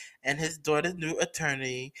court and his daughter's new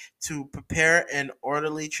attorney to prepare an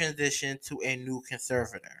orderly transition to a new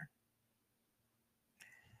conservator.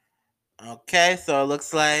 Okay, so it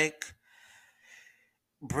looks like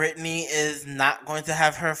Britney is not going to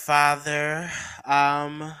have her father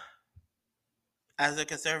as a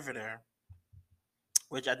conservator,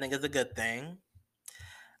 which I think is a good thing.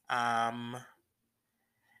 Um,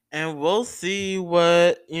 and we'll see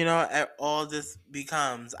what all this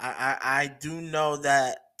becomes. I do know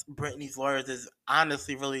that Britney's lawyers is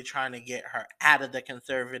honestly really trying to get her out of the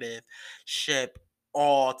conservative ship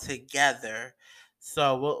altogether.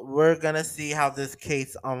 So we're gonna see how this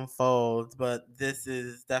case unfolds, but this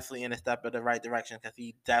is definitely in a step in the right direction because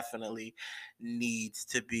he definitely needs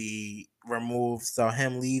to be removed. So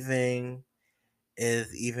him leaving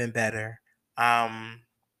is even better.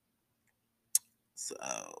 So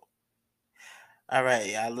all right,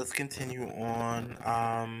 yeah, let's continue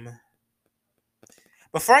on.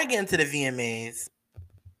 Before I get into the VMAs,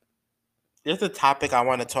 there's a topic I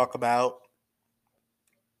want to talk about.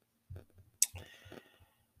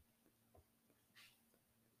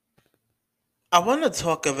 I want to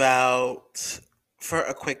talk about, for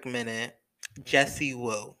a quick minute, Jessie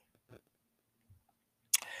Woo.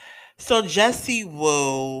 So Jessie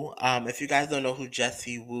Woo, if you guys don't know who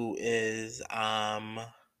Jessie Woo is,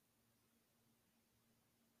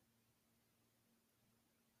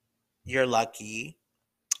 you're lucky.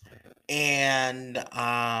 And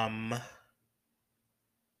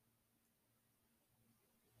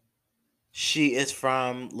she is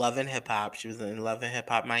from Love and Hip Hop. She was in Love and Hip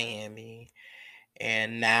Hop Miami.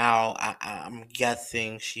 And now I'm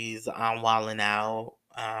guessing she's on Wildin' Out.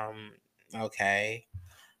 Okay.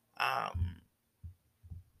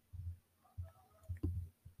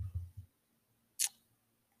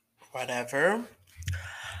 Whatever.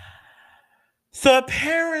 So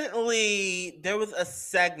apparently there was a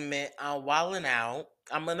segment on Wildin' Out.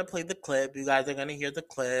 I'm gonna play the clip. You guys are gonna hear the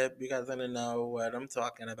clip. You guys are gonna know what I'm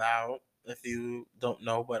talking about. If you don't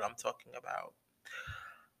know what I'm talking about,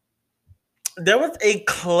 there was a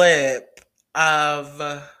clip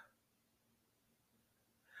of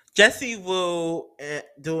Jessie Wu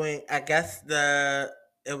doing, I guess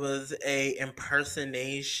it was a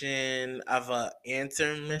impersonation of a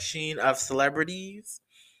answering machine of celebrities.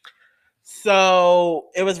 So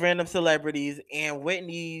it was random celebrities, and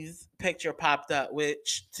Whitney's picture popped up,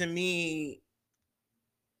 which to me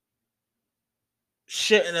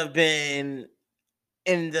shouldn't have been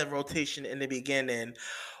in the rotation in the beginning.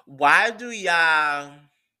 Why do y'all?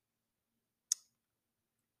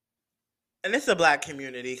 And it's a black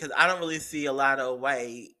community because I don't really see a lot of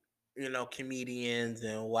white, comedians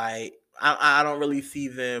and white. I don't really see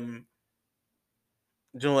them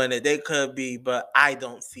doing it. They could be, but I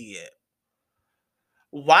don't see it.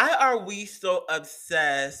 Why are we so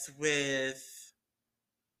obsessed with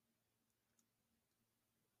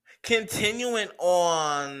continuing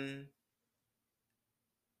on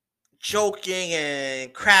joking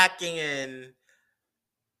and cracking and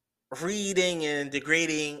reading and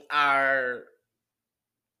degrading our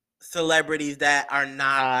celebrities that are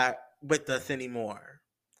not with us anymore?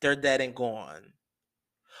 They're dead and gone.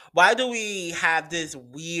 Why do we have this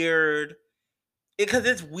weird? Because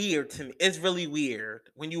it's weird to me. It's really weird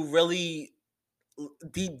when you really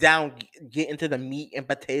deep down get into the meat and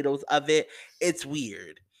potatoes of it. It's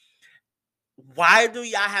weird. Why do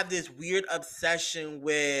y'all have this weird obsession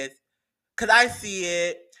with? Because I see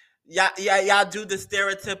it. Y'all do the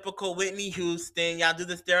stereotypical Whitney Houston. Y'all do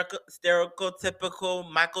the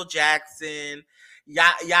stereotypical Michael Jackson.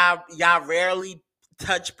 Y'all rarely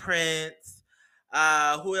touch Prince.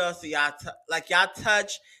 Who else do y'all like? Y'all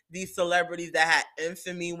touch these celebrities that had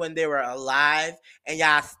infamy when they were alive, and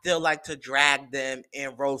y'all still like to drag them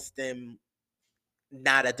and roast them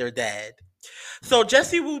now that they're dead. So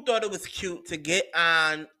Jessie Wu thought it was cute to get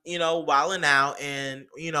on, Wildin' Out, and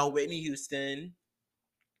Whitney Houston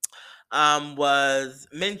was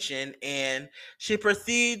mentioned, and she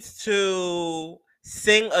proceeds to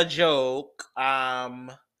sing a joke and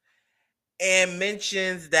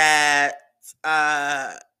mentions that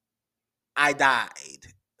uh I died.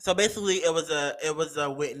 So basically it was a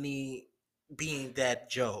Whitney being dead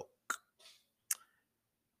joke.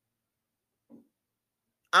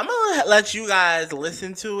 I'm gonna let you guys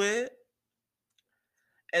listen to it,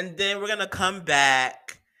 and then we're gonna come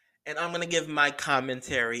back and I'm gonna give my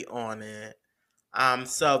commentary on it.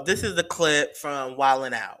 So this is the clip from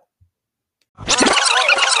Wildin' Out.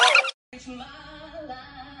 It's my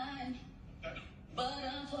line, but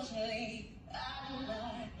unfortunately, I do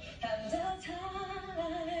not have the time.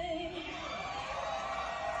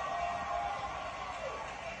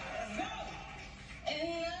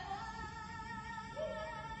 And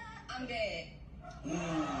I'm dead.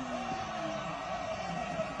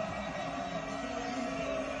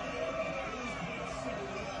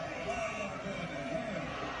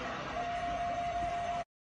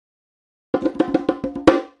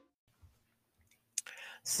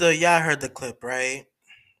 So y'all heard the clip, right?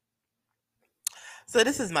 So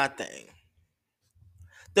this is my thing.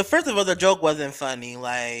 First of all, the joke wasn't funny.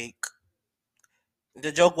 Like,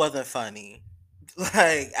 the joke wasn't funny,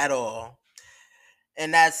 like, at all.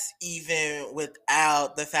 And that's even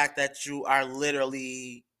without the fact that you are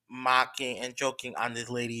literally mocking and joking on this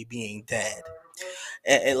lady being dead.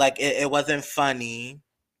 It wasn't funny.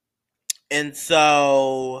 And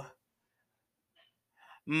so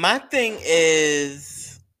my thing is,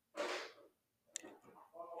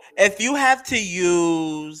 if you have to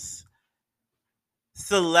use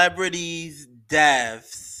celebrities'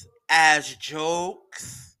 deaths as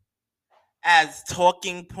jokes, as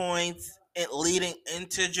talking points, and leading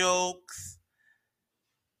into jokes,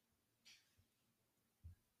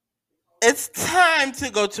 it's time to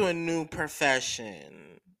go to a new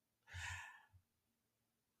profession.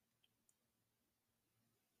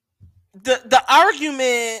 The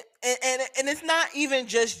argument, and it's not even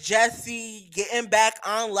just Jessie getting back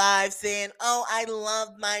on live saying, "Oh, I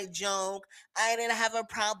love my joke. I didn't have a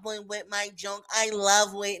problem with my joke. I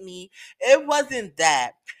love Whitney." It wasn't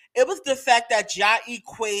that. It was the fact that y'all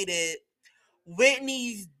equated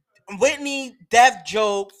Whitney's Whitney death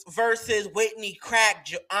jokes versus Whitney crack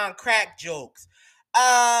jokes.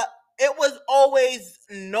 Uh, it was always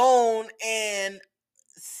known and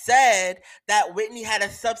said that Whitney had a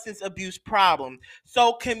substance abuse problem.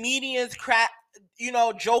 So comedians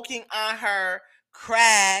joking on her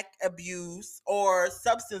crack abuse or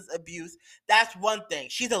substance abuse, that's one thing.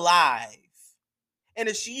 She's alive. And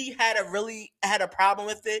if she had a problem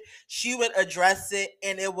with it, she would address it,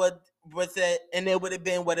 and it would have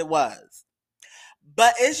been what it was.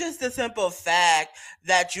 But it's just the simple fact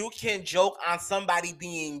that you can joke on somebody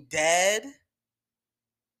being dead,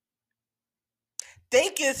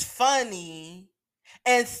 think it's funny,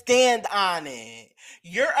 and stand on it.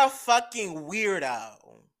 You're a fucking weirdo.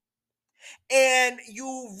 And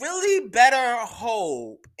you really better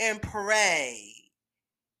hope and pray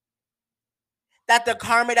that the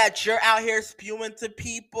karma that you're out here spewing to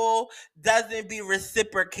people doesn't be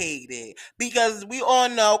reciprocated. Because we all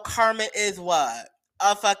know karma is what?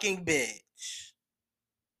 A fucking bitch.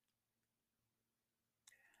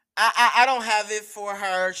 I don't have it for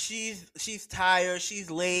her. She's tired.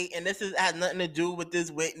 She's late, and this has nothing to do with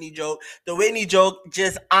this Whitney joke. The Whitney joke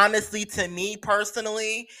just honestly, to me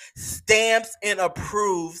personally, stamps and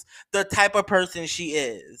approves the type of person she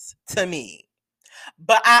is to me.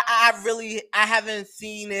 But I haven't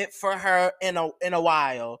seen it for her in a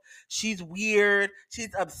while. She's weird.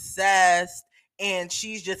 She's obsessed. And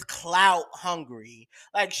she's just clout hungry.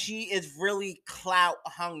 Like, she is really clout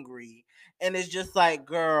hungry. And it's just like,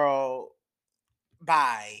 girl,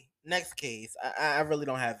 bye. Next case. I really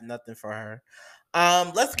don't have nothing for her.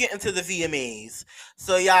 Let's get into the VMAs.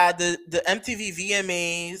 So yeah, the MTV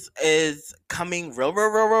VMAs is coming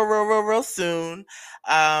real soon.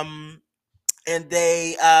 And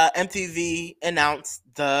they MTV announced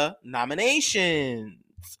the nominations.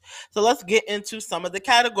 So let's get into some of the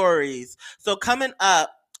categories. So coming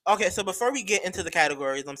up, okay, so before we get into the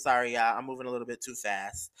categories, I'm sorry, y'all, I'm moving a little bit too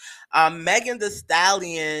fast. Megan Thee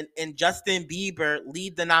Stallion and Justin Bieber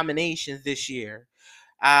lead the nominations this year.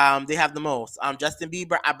 They have the most. Justin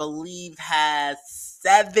Bieber, I believe, has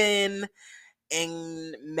 7,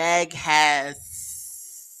 and Meg has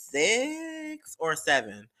 6 or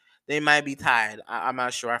 7. They might be tied. I'm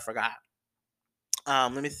not sure. I forgot.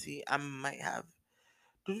 Let me see. I might have.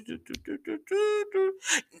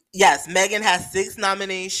 Yes, Megan has 6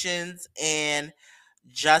 nominations, and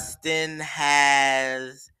Justin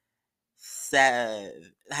has 7.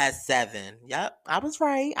 Yep, I was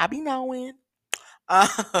right. I be knowing.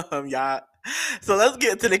 Yeah. So let's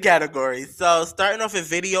get to the categories. So starting off with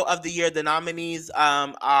video of the year, the nominees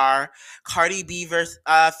are Cardi B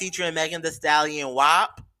featuring Megan Thee Stallion,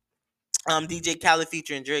 WAP. DJ Khaled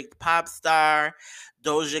featuring Drake, Pop Star.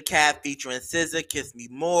 Doja Cat featuring SZA, Kiss Me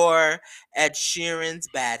More. Ed Sheeran's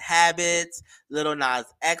Bad Habits. Lil Nas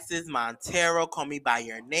X's Montero, Call Me By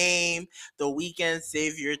Your Name. The Weeknd,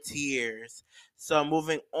 Save Your Tears. So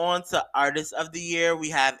moving on to Artist of the Year, we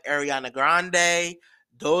have Ariana Grande,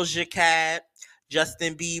 Doja Cat,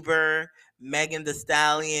 Justin Bieber, Megan Thee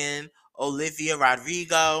Stallion, Olivia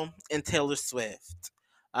Rodrigo, and Taylor Swift.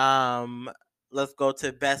 Let's go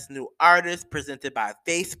to Best New Artist presented by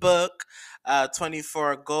Facebook.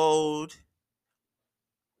 24 Gold,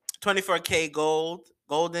 24K Gold,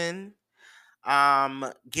 Golden.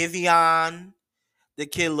 Giveon, The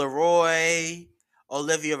Kid Leroy,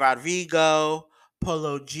 Olivia Rodrigo,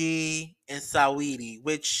 Polo G, and Saweetie,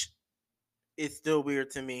 which is still weird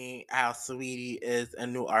to me how Saweetie is a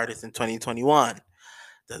new artist in 2021.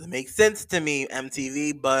 Doesn't make sense to me,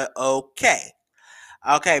 MTV, but okay.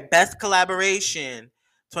 Okay, best collaboration.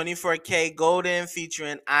 24K Golden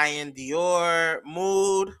featuring Ian Dior,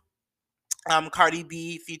 Mood. Cardi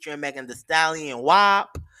B featuring Megan Thee Stallion,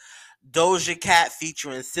 WAP. Doja Cat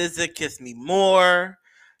featuring SZA, Kiss Me More.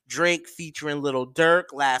 Drake featuring Lil Durk,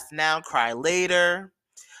 Laugh Now, Cry Later.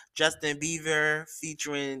 Justin Bieber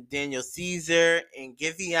featuring Daniel Caesar and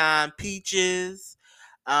Giveon, Peaches.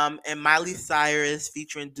 And Miley Cyrus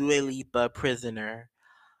featuring Dua Lipa, Prisoner.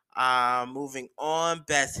 Moving on,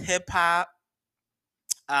 best hip hop.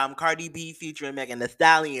 Cardi B featuring Megan Thee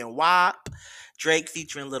Stallion, WAP. Drake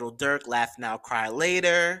featuring Lil Durk, Laugh Now, Cry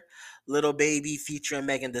Later. Little Baby featuring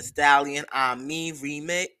Megan Thee Stallion, I'm Me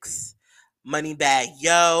remix. Moneybag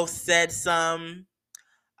Yo, Said Some.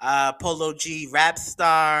 Polo G, Rap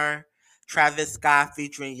Star. Travis Scott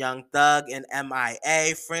featuring Young Thug and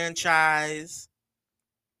MIA franchise.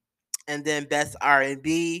 And then best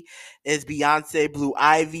R&B is Beyonce, Blue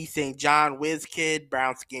Ivy, St. John, Wizkid,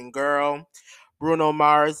 Brown Skin Girl. Bruno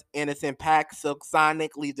Mars, Innocent Pack, Silk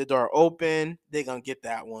Sonic, Leave the Door Open. They're gonna get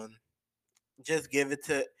that one. Just give it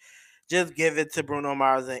to Bruno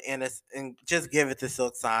Mars and Innocent, and just give it to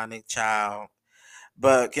Silk Sonic, child.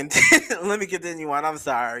 But let me continue on. I'm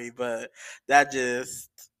sorry, but that just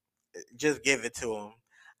give it to him.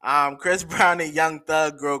 Chris Brown and Young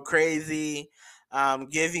Thug, Grow Crazy.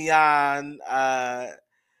 Giveon,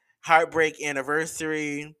 Heartbreak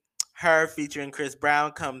Anniversary. Her featuring Chris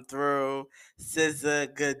Brown, Come Through.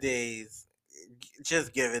 SZA, Good Days.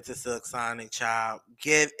 Just give it to Silk Sonic, child.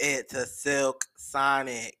 Give it to Silk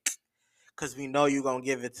Sonic. Because we know you're going to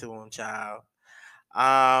give it to him, child.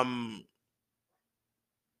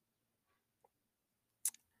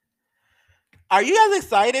 Are you guys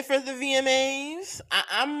excited for the VMAs?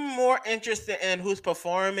 I'm more interested in who's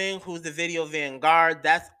performing, who's the video vanguard.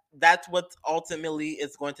 That's what ultimately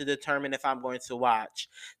is going to determine if I'm going to watch.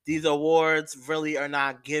 These awards really are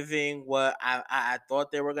not giving what I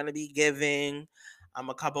thought they were going to be giving.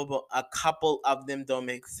 A couple of them don't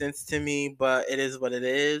make sense to me, but it is what it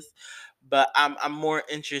is. But I'm more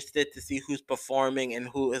interested to see who's performing and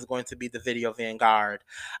who is going to be the video vanguard.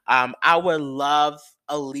 I would love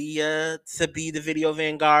Aaliyah to be the video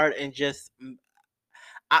vanguard and just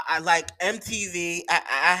I like MTV.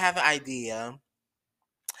 I have an idea.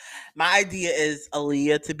 My idea is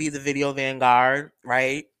Aaliyah to be the video vanguard,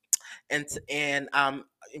 right? And she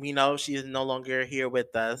is no longer here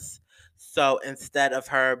with us. So instead of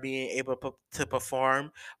her being able to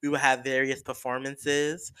perform, we would have various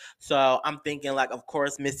performances. So I'm thinking, like, of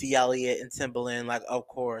course, Missy Elliott and Timbaland, like, of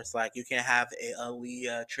course, like, you can't have a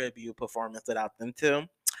Aaliyah tribute performance without them too.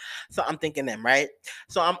 So I'm thinking them, right?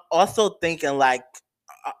 So I'm also thinking like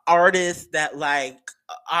artists that like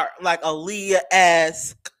are like Aaliyah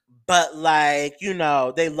esque, but like they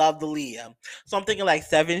love the Aaliyah. So I'm thinking like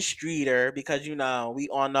Seven Streeter because we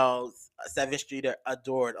all know Seven Streeter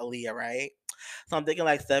adored Aaliyah, right? So I'm thinking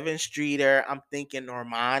like Seven Streeter. I'm thinking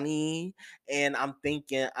Normani, and I'm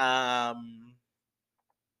thinking uh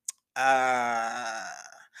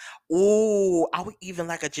ooh, I would even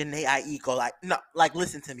like a Janae Aiko. Like, no, like,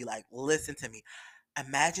 listen to me.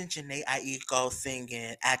 Imagine Janae Aiko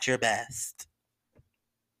singing "At Your Best."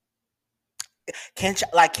 Can't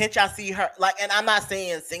y'all see her? Like, and I'm not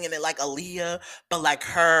saying singing it like Aaliyah, but like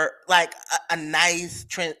her, like a nice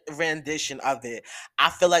rendition of it. I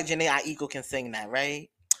feel like Janae Aiko can sing that, right?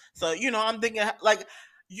 So I'm thinking like,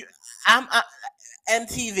 you, I'm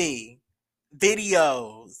MTV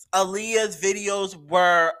videos. Aaliyah's videos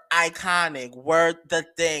were iconic, were the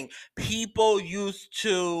thing. People used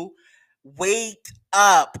to wait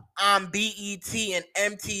up on BET and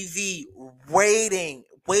MTV, waiting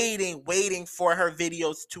for her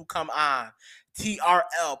videos to come on.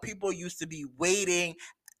 TRL. People used to be waiting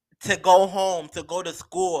to go home, to go to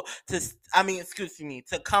school, excuse me,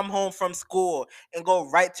 to come home from school and go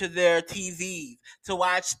right to their TVs to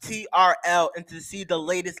watch TRL and to see the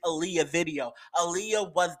latest Aaliyah video.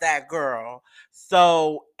 Aaliyah was that girl.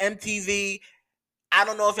 So MTV, I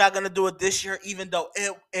don't know if y'all gonna do it this year, even though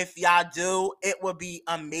if y'all do, it will be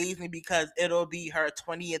amazing because it'll be her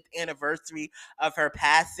 20th anniversary of her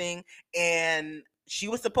passing. And she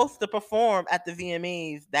was supposed to perform at the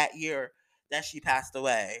VMAs that year that she passed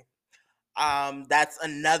away. That's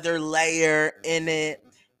another layer in it.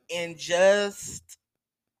 And just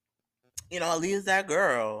Aaliyah's that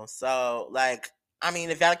girl. So like,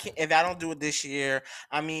 if I don't do it this year,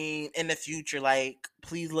 in the future, like,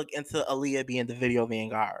 please look into Aaliyah being the video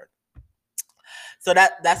vanguard. So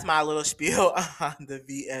that's my little spiel on the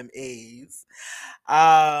VMAs.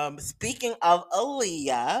 Speaking of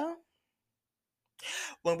Aaliyah,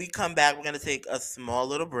 when we come back, we're gonna take a small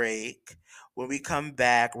little break. When we come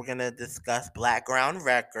back, we're gonna discuss Blackground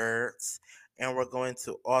Records, and we're going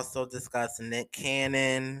to also discuss Nick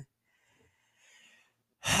Cannon.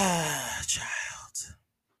 Child.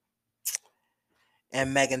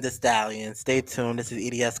 And Megan Thee Stallion. Stay tuned. This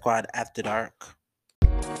is EDS Squad After Dark.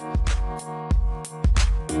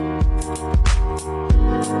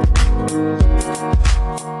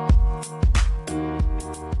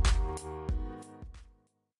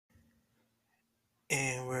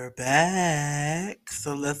 And we're back.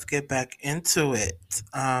 So let's get back into it.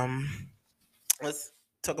 Let's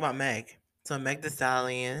talk about Meg. So Meg Thee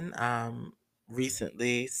Stallion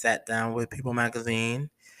recently sat down with People Magazine,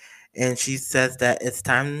 and she says that it's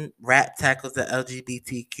time rap tackles the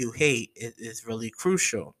LGBTQ hate. It is really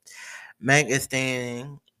crucial. Meg is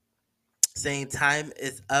saying time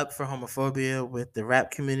is up for homophobia with the rap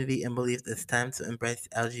community and believes it's time to embrace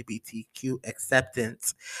LGBTQ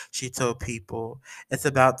acceptance. She told People, "It's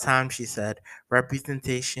about time," she said.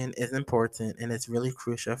 "Representation is important and it's really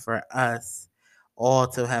crucial for us all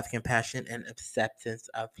to have compassion and acceptance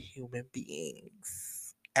of human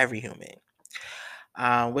beings. Every human."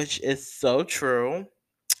 Which is so true.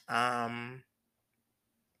 Um,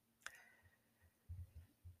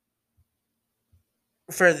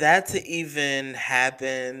 for that to even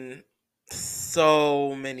happen,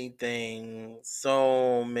 so many things,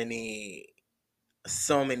 so many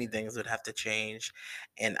things would have to change.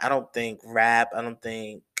 And I don't think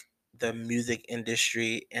the music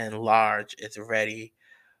industry in large is ready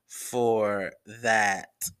for that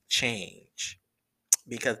change.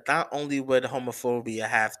 Because not only would homophobia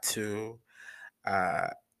have to uh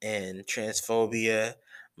and transphobia,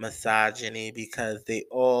 misogyny, because they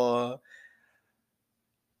all,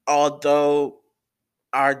 although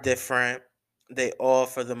are different. They all,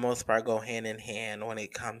 for the most part, go hand in hand when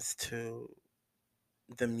it comes to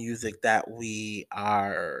the music that we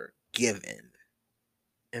are given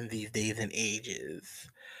in these days and ages.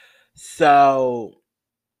 So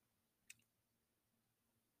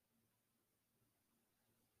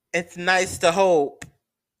it's nice to hope.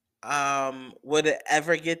 Would it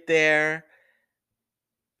ever get there?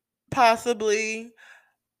 Possibly,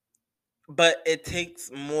 but it takes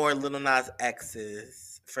more Little Nas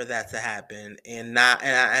X's for that to happen, and not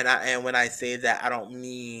and when I say that, I don't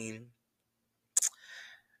mean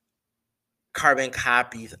carbon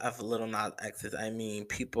copies of Little Nas X's. I mean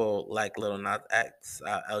people like Little Nas X,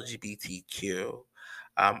 LGBTQ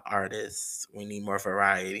artists. We need more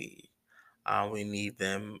variety. We need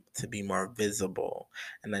them to be more visible,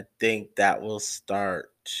 and I think that will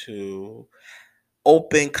start to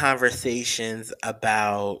open conversations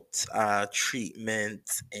about treatment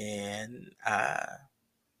and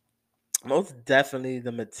most definitely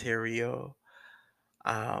the material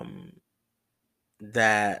um,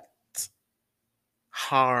 that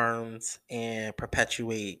harms and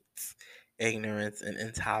perpetuates ignorance and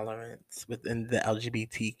intolerance within the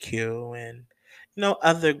LGBTQ and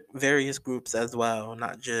other various groups as well,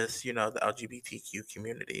 not just the LGBTQ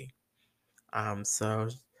community. So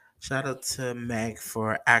shout out to Meg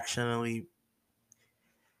for actually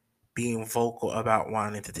being vocal about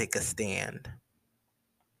wanting to take a stand.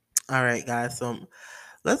 All right, guys. So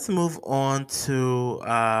let's move on to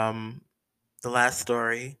the last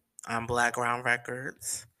story on Black Ground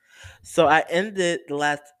Records. So I ended the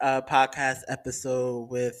last podcast episode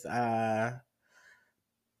with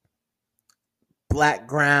Black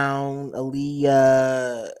Ground,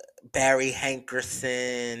 Aaliyah, Barry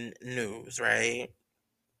Hankerson news, right?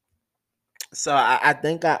 So I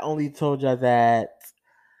think I only told you that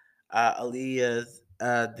Aaliyah's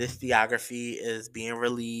discography is being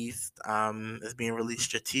released. Is being released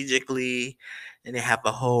strategically, and they have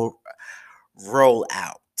a whole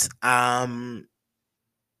rollout.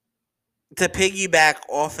 To piggyback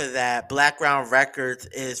off of that, Blackground Records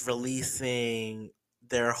is releasing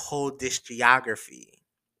their whole discography.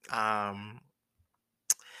 Um,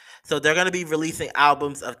 so they're gonna be releasing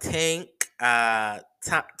albums of Tank,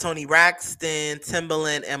 Tony Braxton,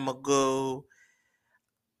 Timbaland, and Magoo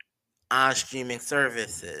on streaming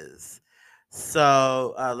services.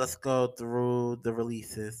 So let's go through the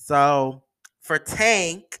releases. So for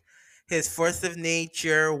Tank, his Force of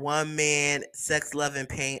Nature, One Man, Sex, Love, and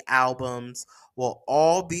Pain albums will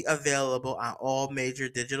all be available on all major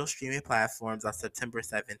digital streaming platforms on September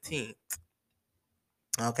 17th.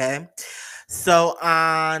 Okay. So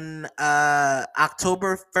on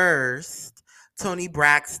October 1st, Tony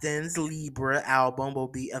Braxton's Libra album will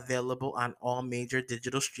be available on all major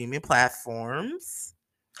digital streaming platforms.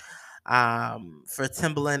 For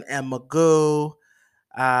Timbaland and Magoo,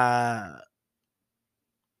 uh,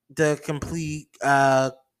 the complete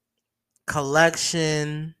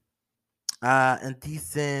collection,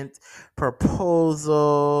 Indecent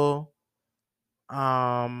Proposal,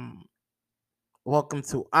 Welcome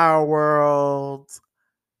to Our World,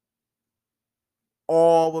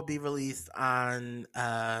 all will be released on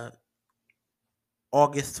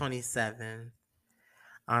August 27th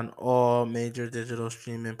on all major digital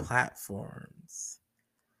streaming platforms.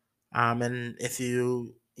 And if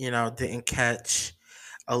didn't catch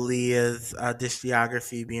Aaliyah's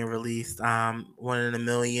discography being released, One in a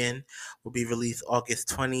Million will be released August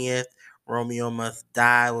 20th. Romeo Must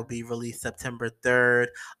Die will be released September 3rd.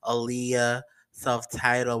 Aaliyah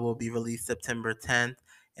Self-Titled will be released September 10th.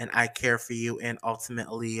 And I Care For You and Ultimate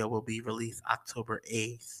Aaliyah will be released October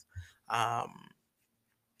 8th.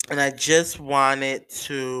 And I just wanted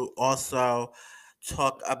to also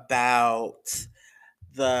talk about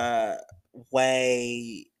the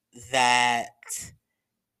way that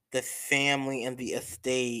the family and the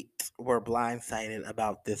estate were blindsided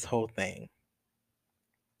about this whole thing.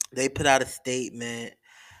 They put out a statement,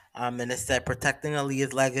 and it said, protecting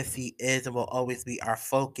Aaliyah's legacy is and will always be our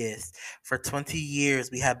focus. For 20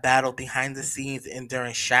 years, we have battled behind the scenes,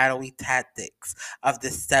 enduring shadowy tactics of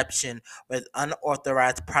deception with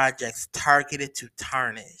unauthorized projects targeted to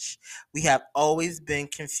tarnish. We have always been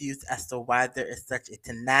confused as to why there is such a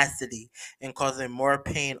tenacity in causing more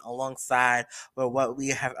pain alongside with what we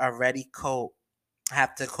have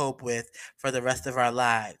to cope with for the rest of our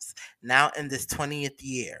lives. Now, in this 20th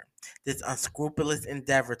year, this unscrupulous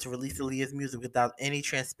endeavor to release Aaliyah's music without any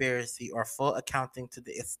transparency or full accounting to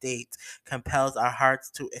the estate compels our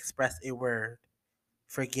hearts to express a word: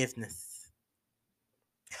 forgiveness.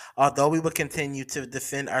 Although we will continue to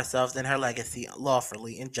defend ourselves and her legacy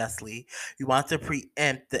lawfully and justly, we want to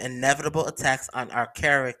preempt the inevitable attacks on our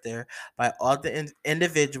character by all the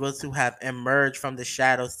individuals who have emerged from the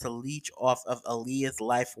shadows to leech off of Aaliyah's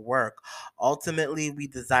life work. Ultimately, we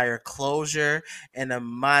desire closure and a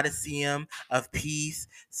modicum of peace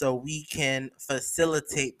so we can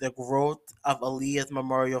facilitate the growth of Aaliyah's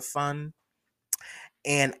Memorial Fund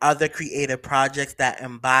and other creative projects that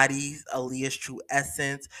embodies Aaliyah's true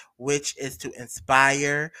essence, which is to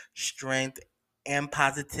inspire strength and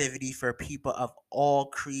positivity for people of all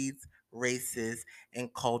creeds, races,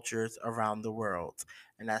 and cultures around the world.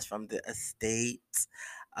 And that's from the estate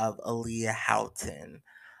of Aaliyah Houghton.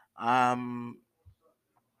 Um,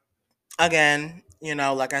 Again,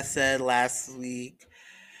 like I said last week,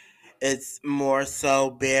 it's more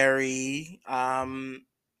so Barry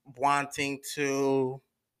wanting to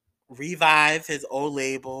revive his old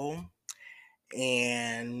label,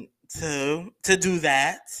 and to do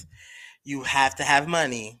that you have to have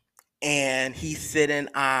money, and he's sitting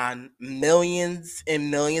on millions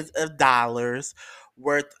and millions of dollars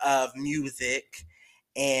worth of music,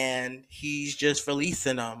 and he's just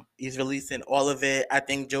releasing them. He's releasing all of it. I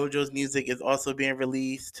think JoJo's music is also being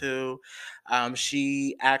released too.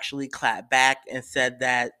 She actually clapped back and said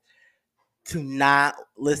that to not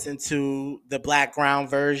listen to the background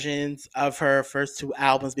versions of her first two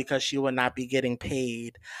albums because she will not be getting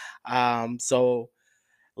paid. So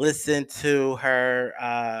listen to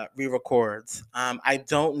her re-records. I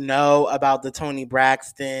don't know about the Tony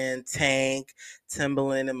Braxton, Tank,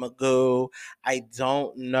 Timbaland, and Magoo. I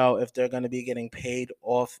don't know if they're going to be getting paid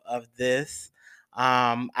off of this.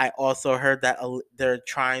 I also heard that they're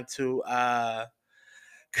trying to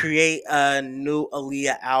create a new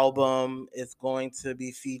Aaliyah album. It's going to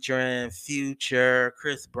be featuring Future,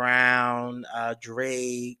 Chris Brown,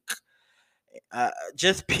 Drake,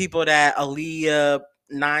 just people that Aaliyah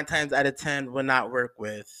 9 times out of 10 would not work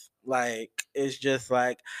with. Like, it's just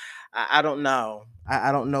like, I don't know.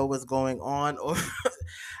 I don't know what's going on, or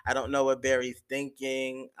I don't know what Barry's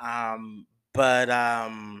thinking. But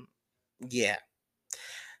yeah.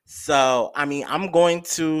 So, I mean, I'm going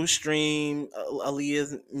to stream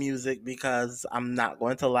Aaliyah's music because I'm not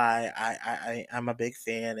going to lie. I'm a big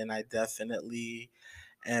fan, and I definitely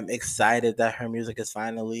am excited that her music is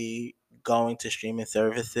finally going to streaming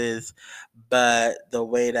services. But the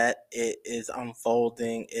way that it is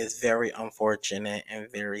unfolding is very unfortunate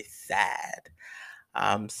and very sad.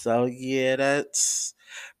 So yeah, that's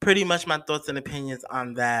pretty much my thoughts and opinions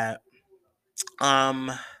on that.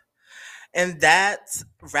 Um, and that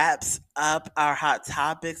wraps up our hot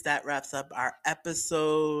topics. That wraps up our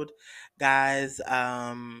episode, guys.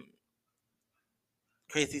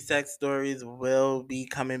 Crazy Sex Stories will be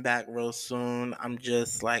coming back real soon. I'm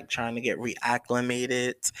just like trying to get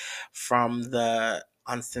reacclimated from the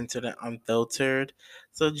uncensored and unfiltered.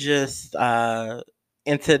 So just and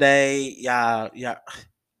today, yeah,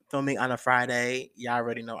 filming on a Friday. Y'all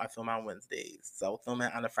already know I film on Wednesdays. So filming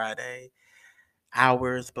on a Friday,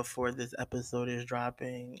 hours before this episode is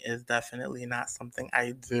dropping, is definitely not something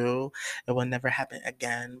I do. It will never happen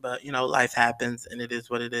again. But life happens and it is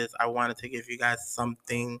what it is. I wanted to give you guys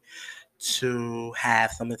something to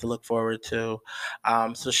have, something to look forward to.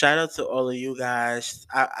 So shout out to all of you guys.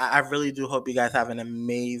 I really do hope you guys have an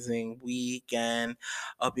amazing weekend.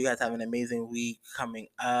 I hope you guys have an amazing week coming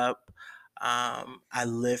up. I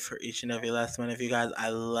live for each and every last one of you guys. I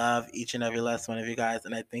love each and every last one of you guys,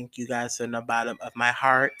 and I thank you guys from the bottom of my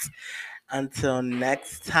heart. Until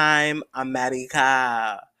next time, I'm Maddie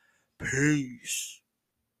Ka. Peace.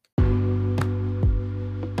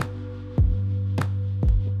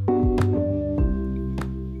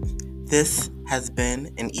 This has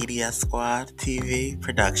been an EDS Squad TV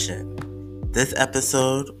production. This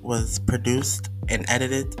episode was produced and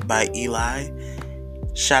edited by Eli.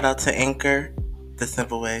 Shout out to Anchor, the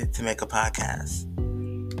simple way to make a podcast.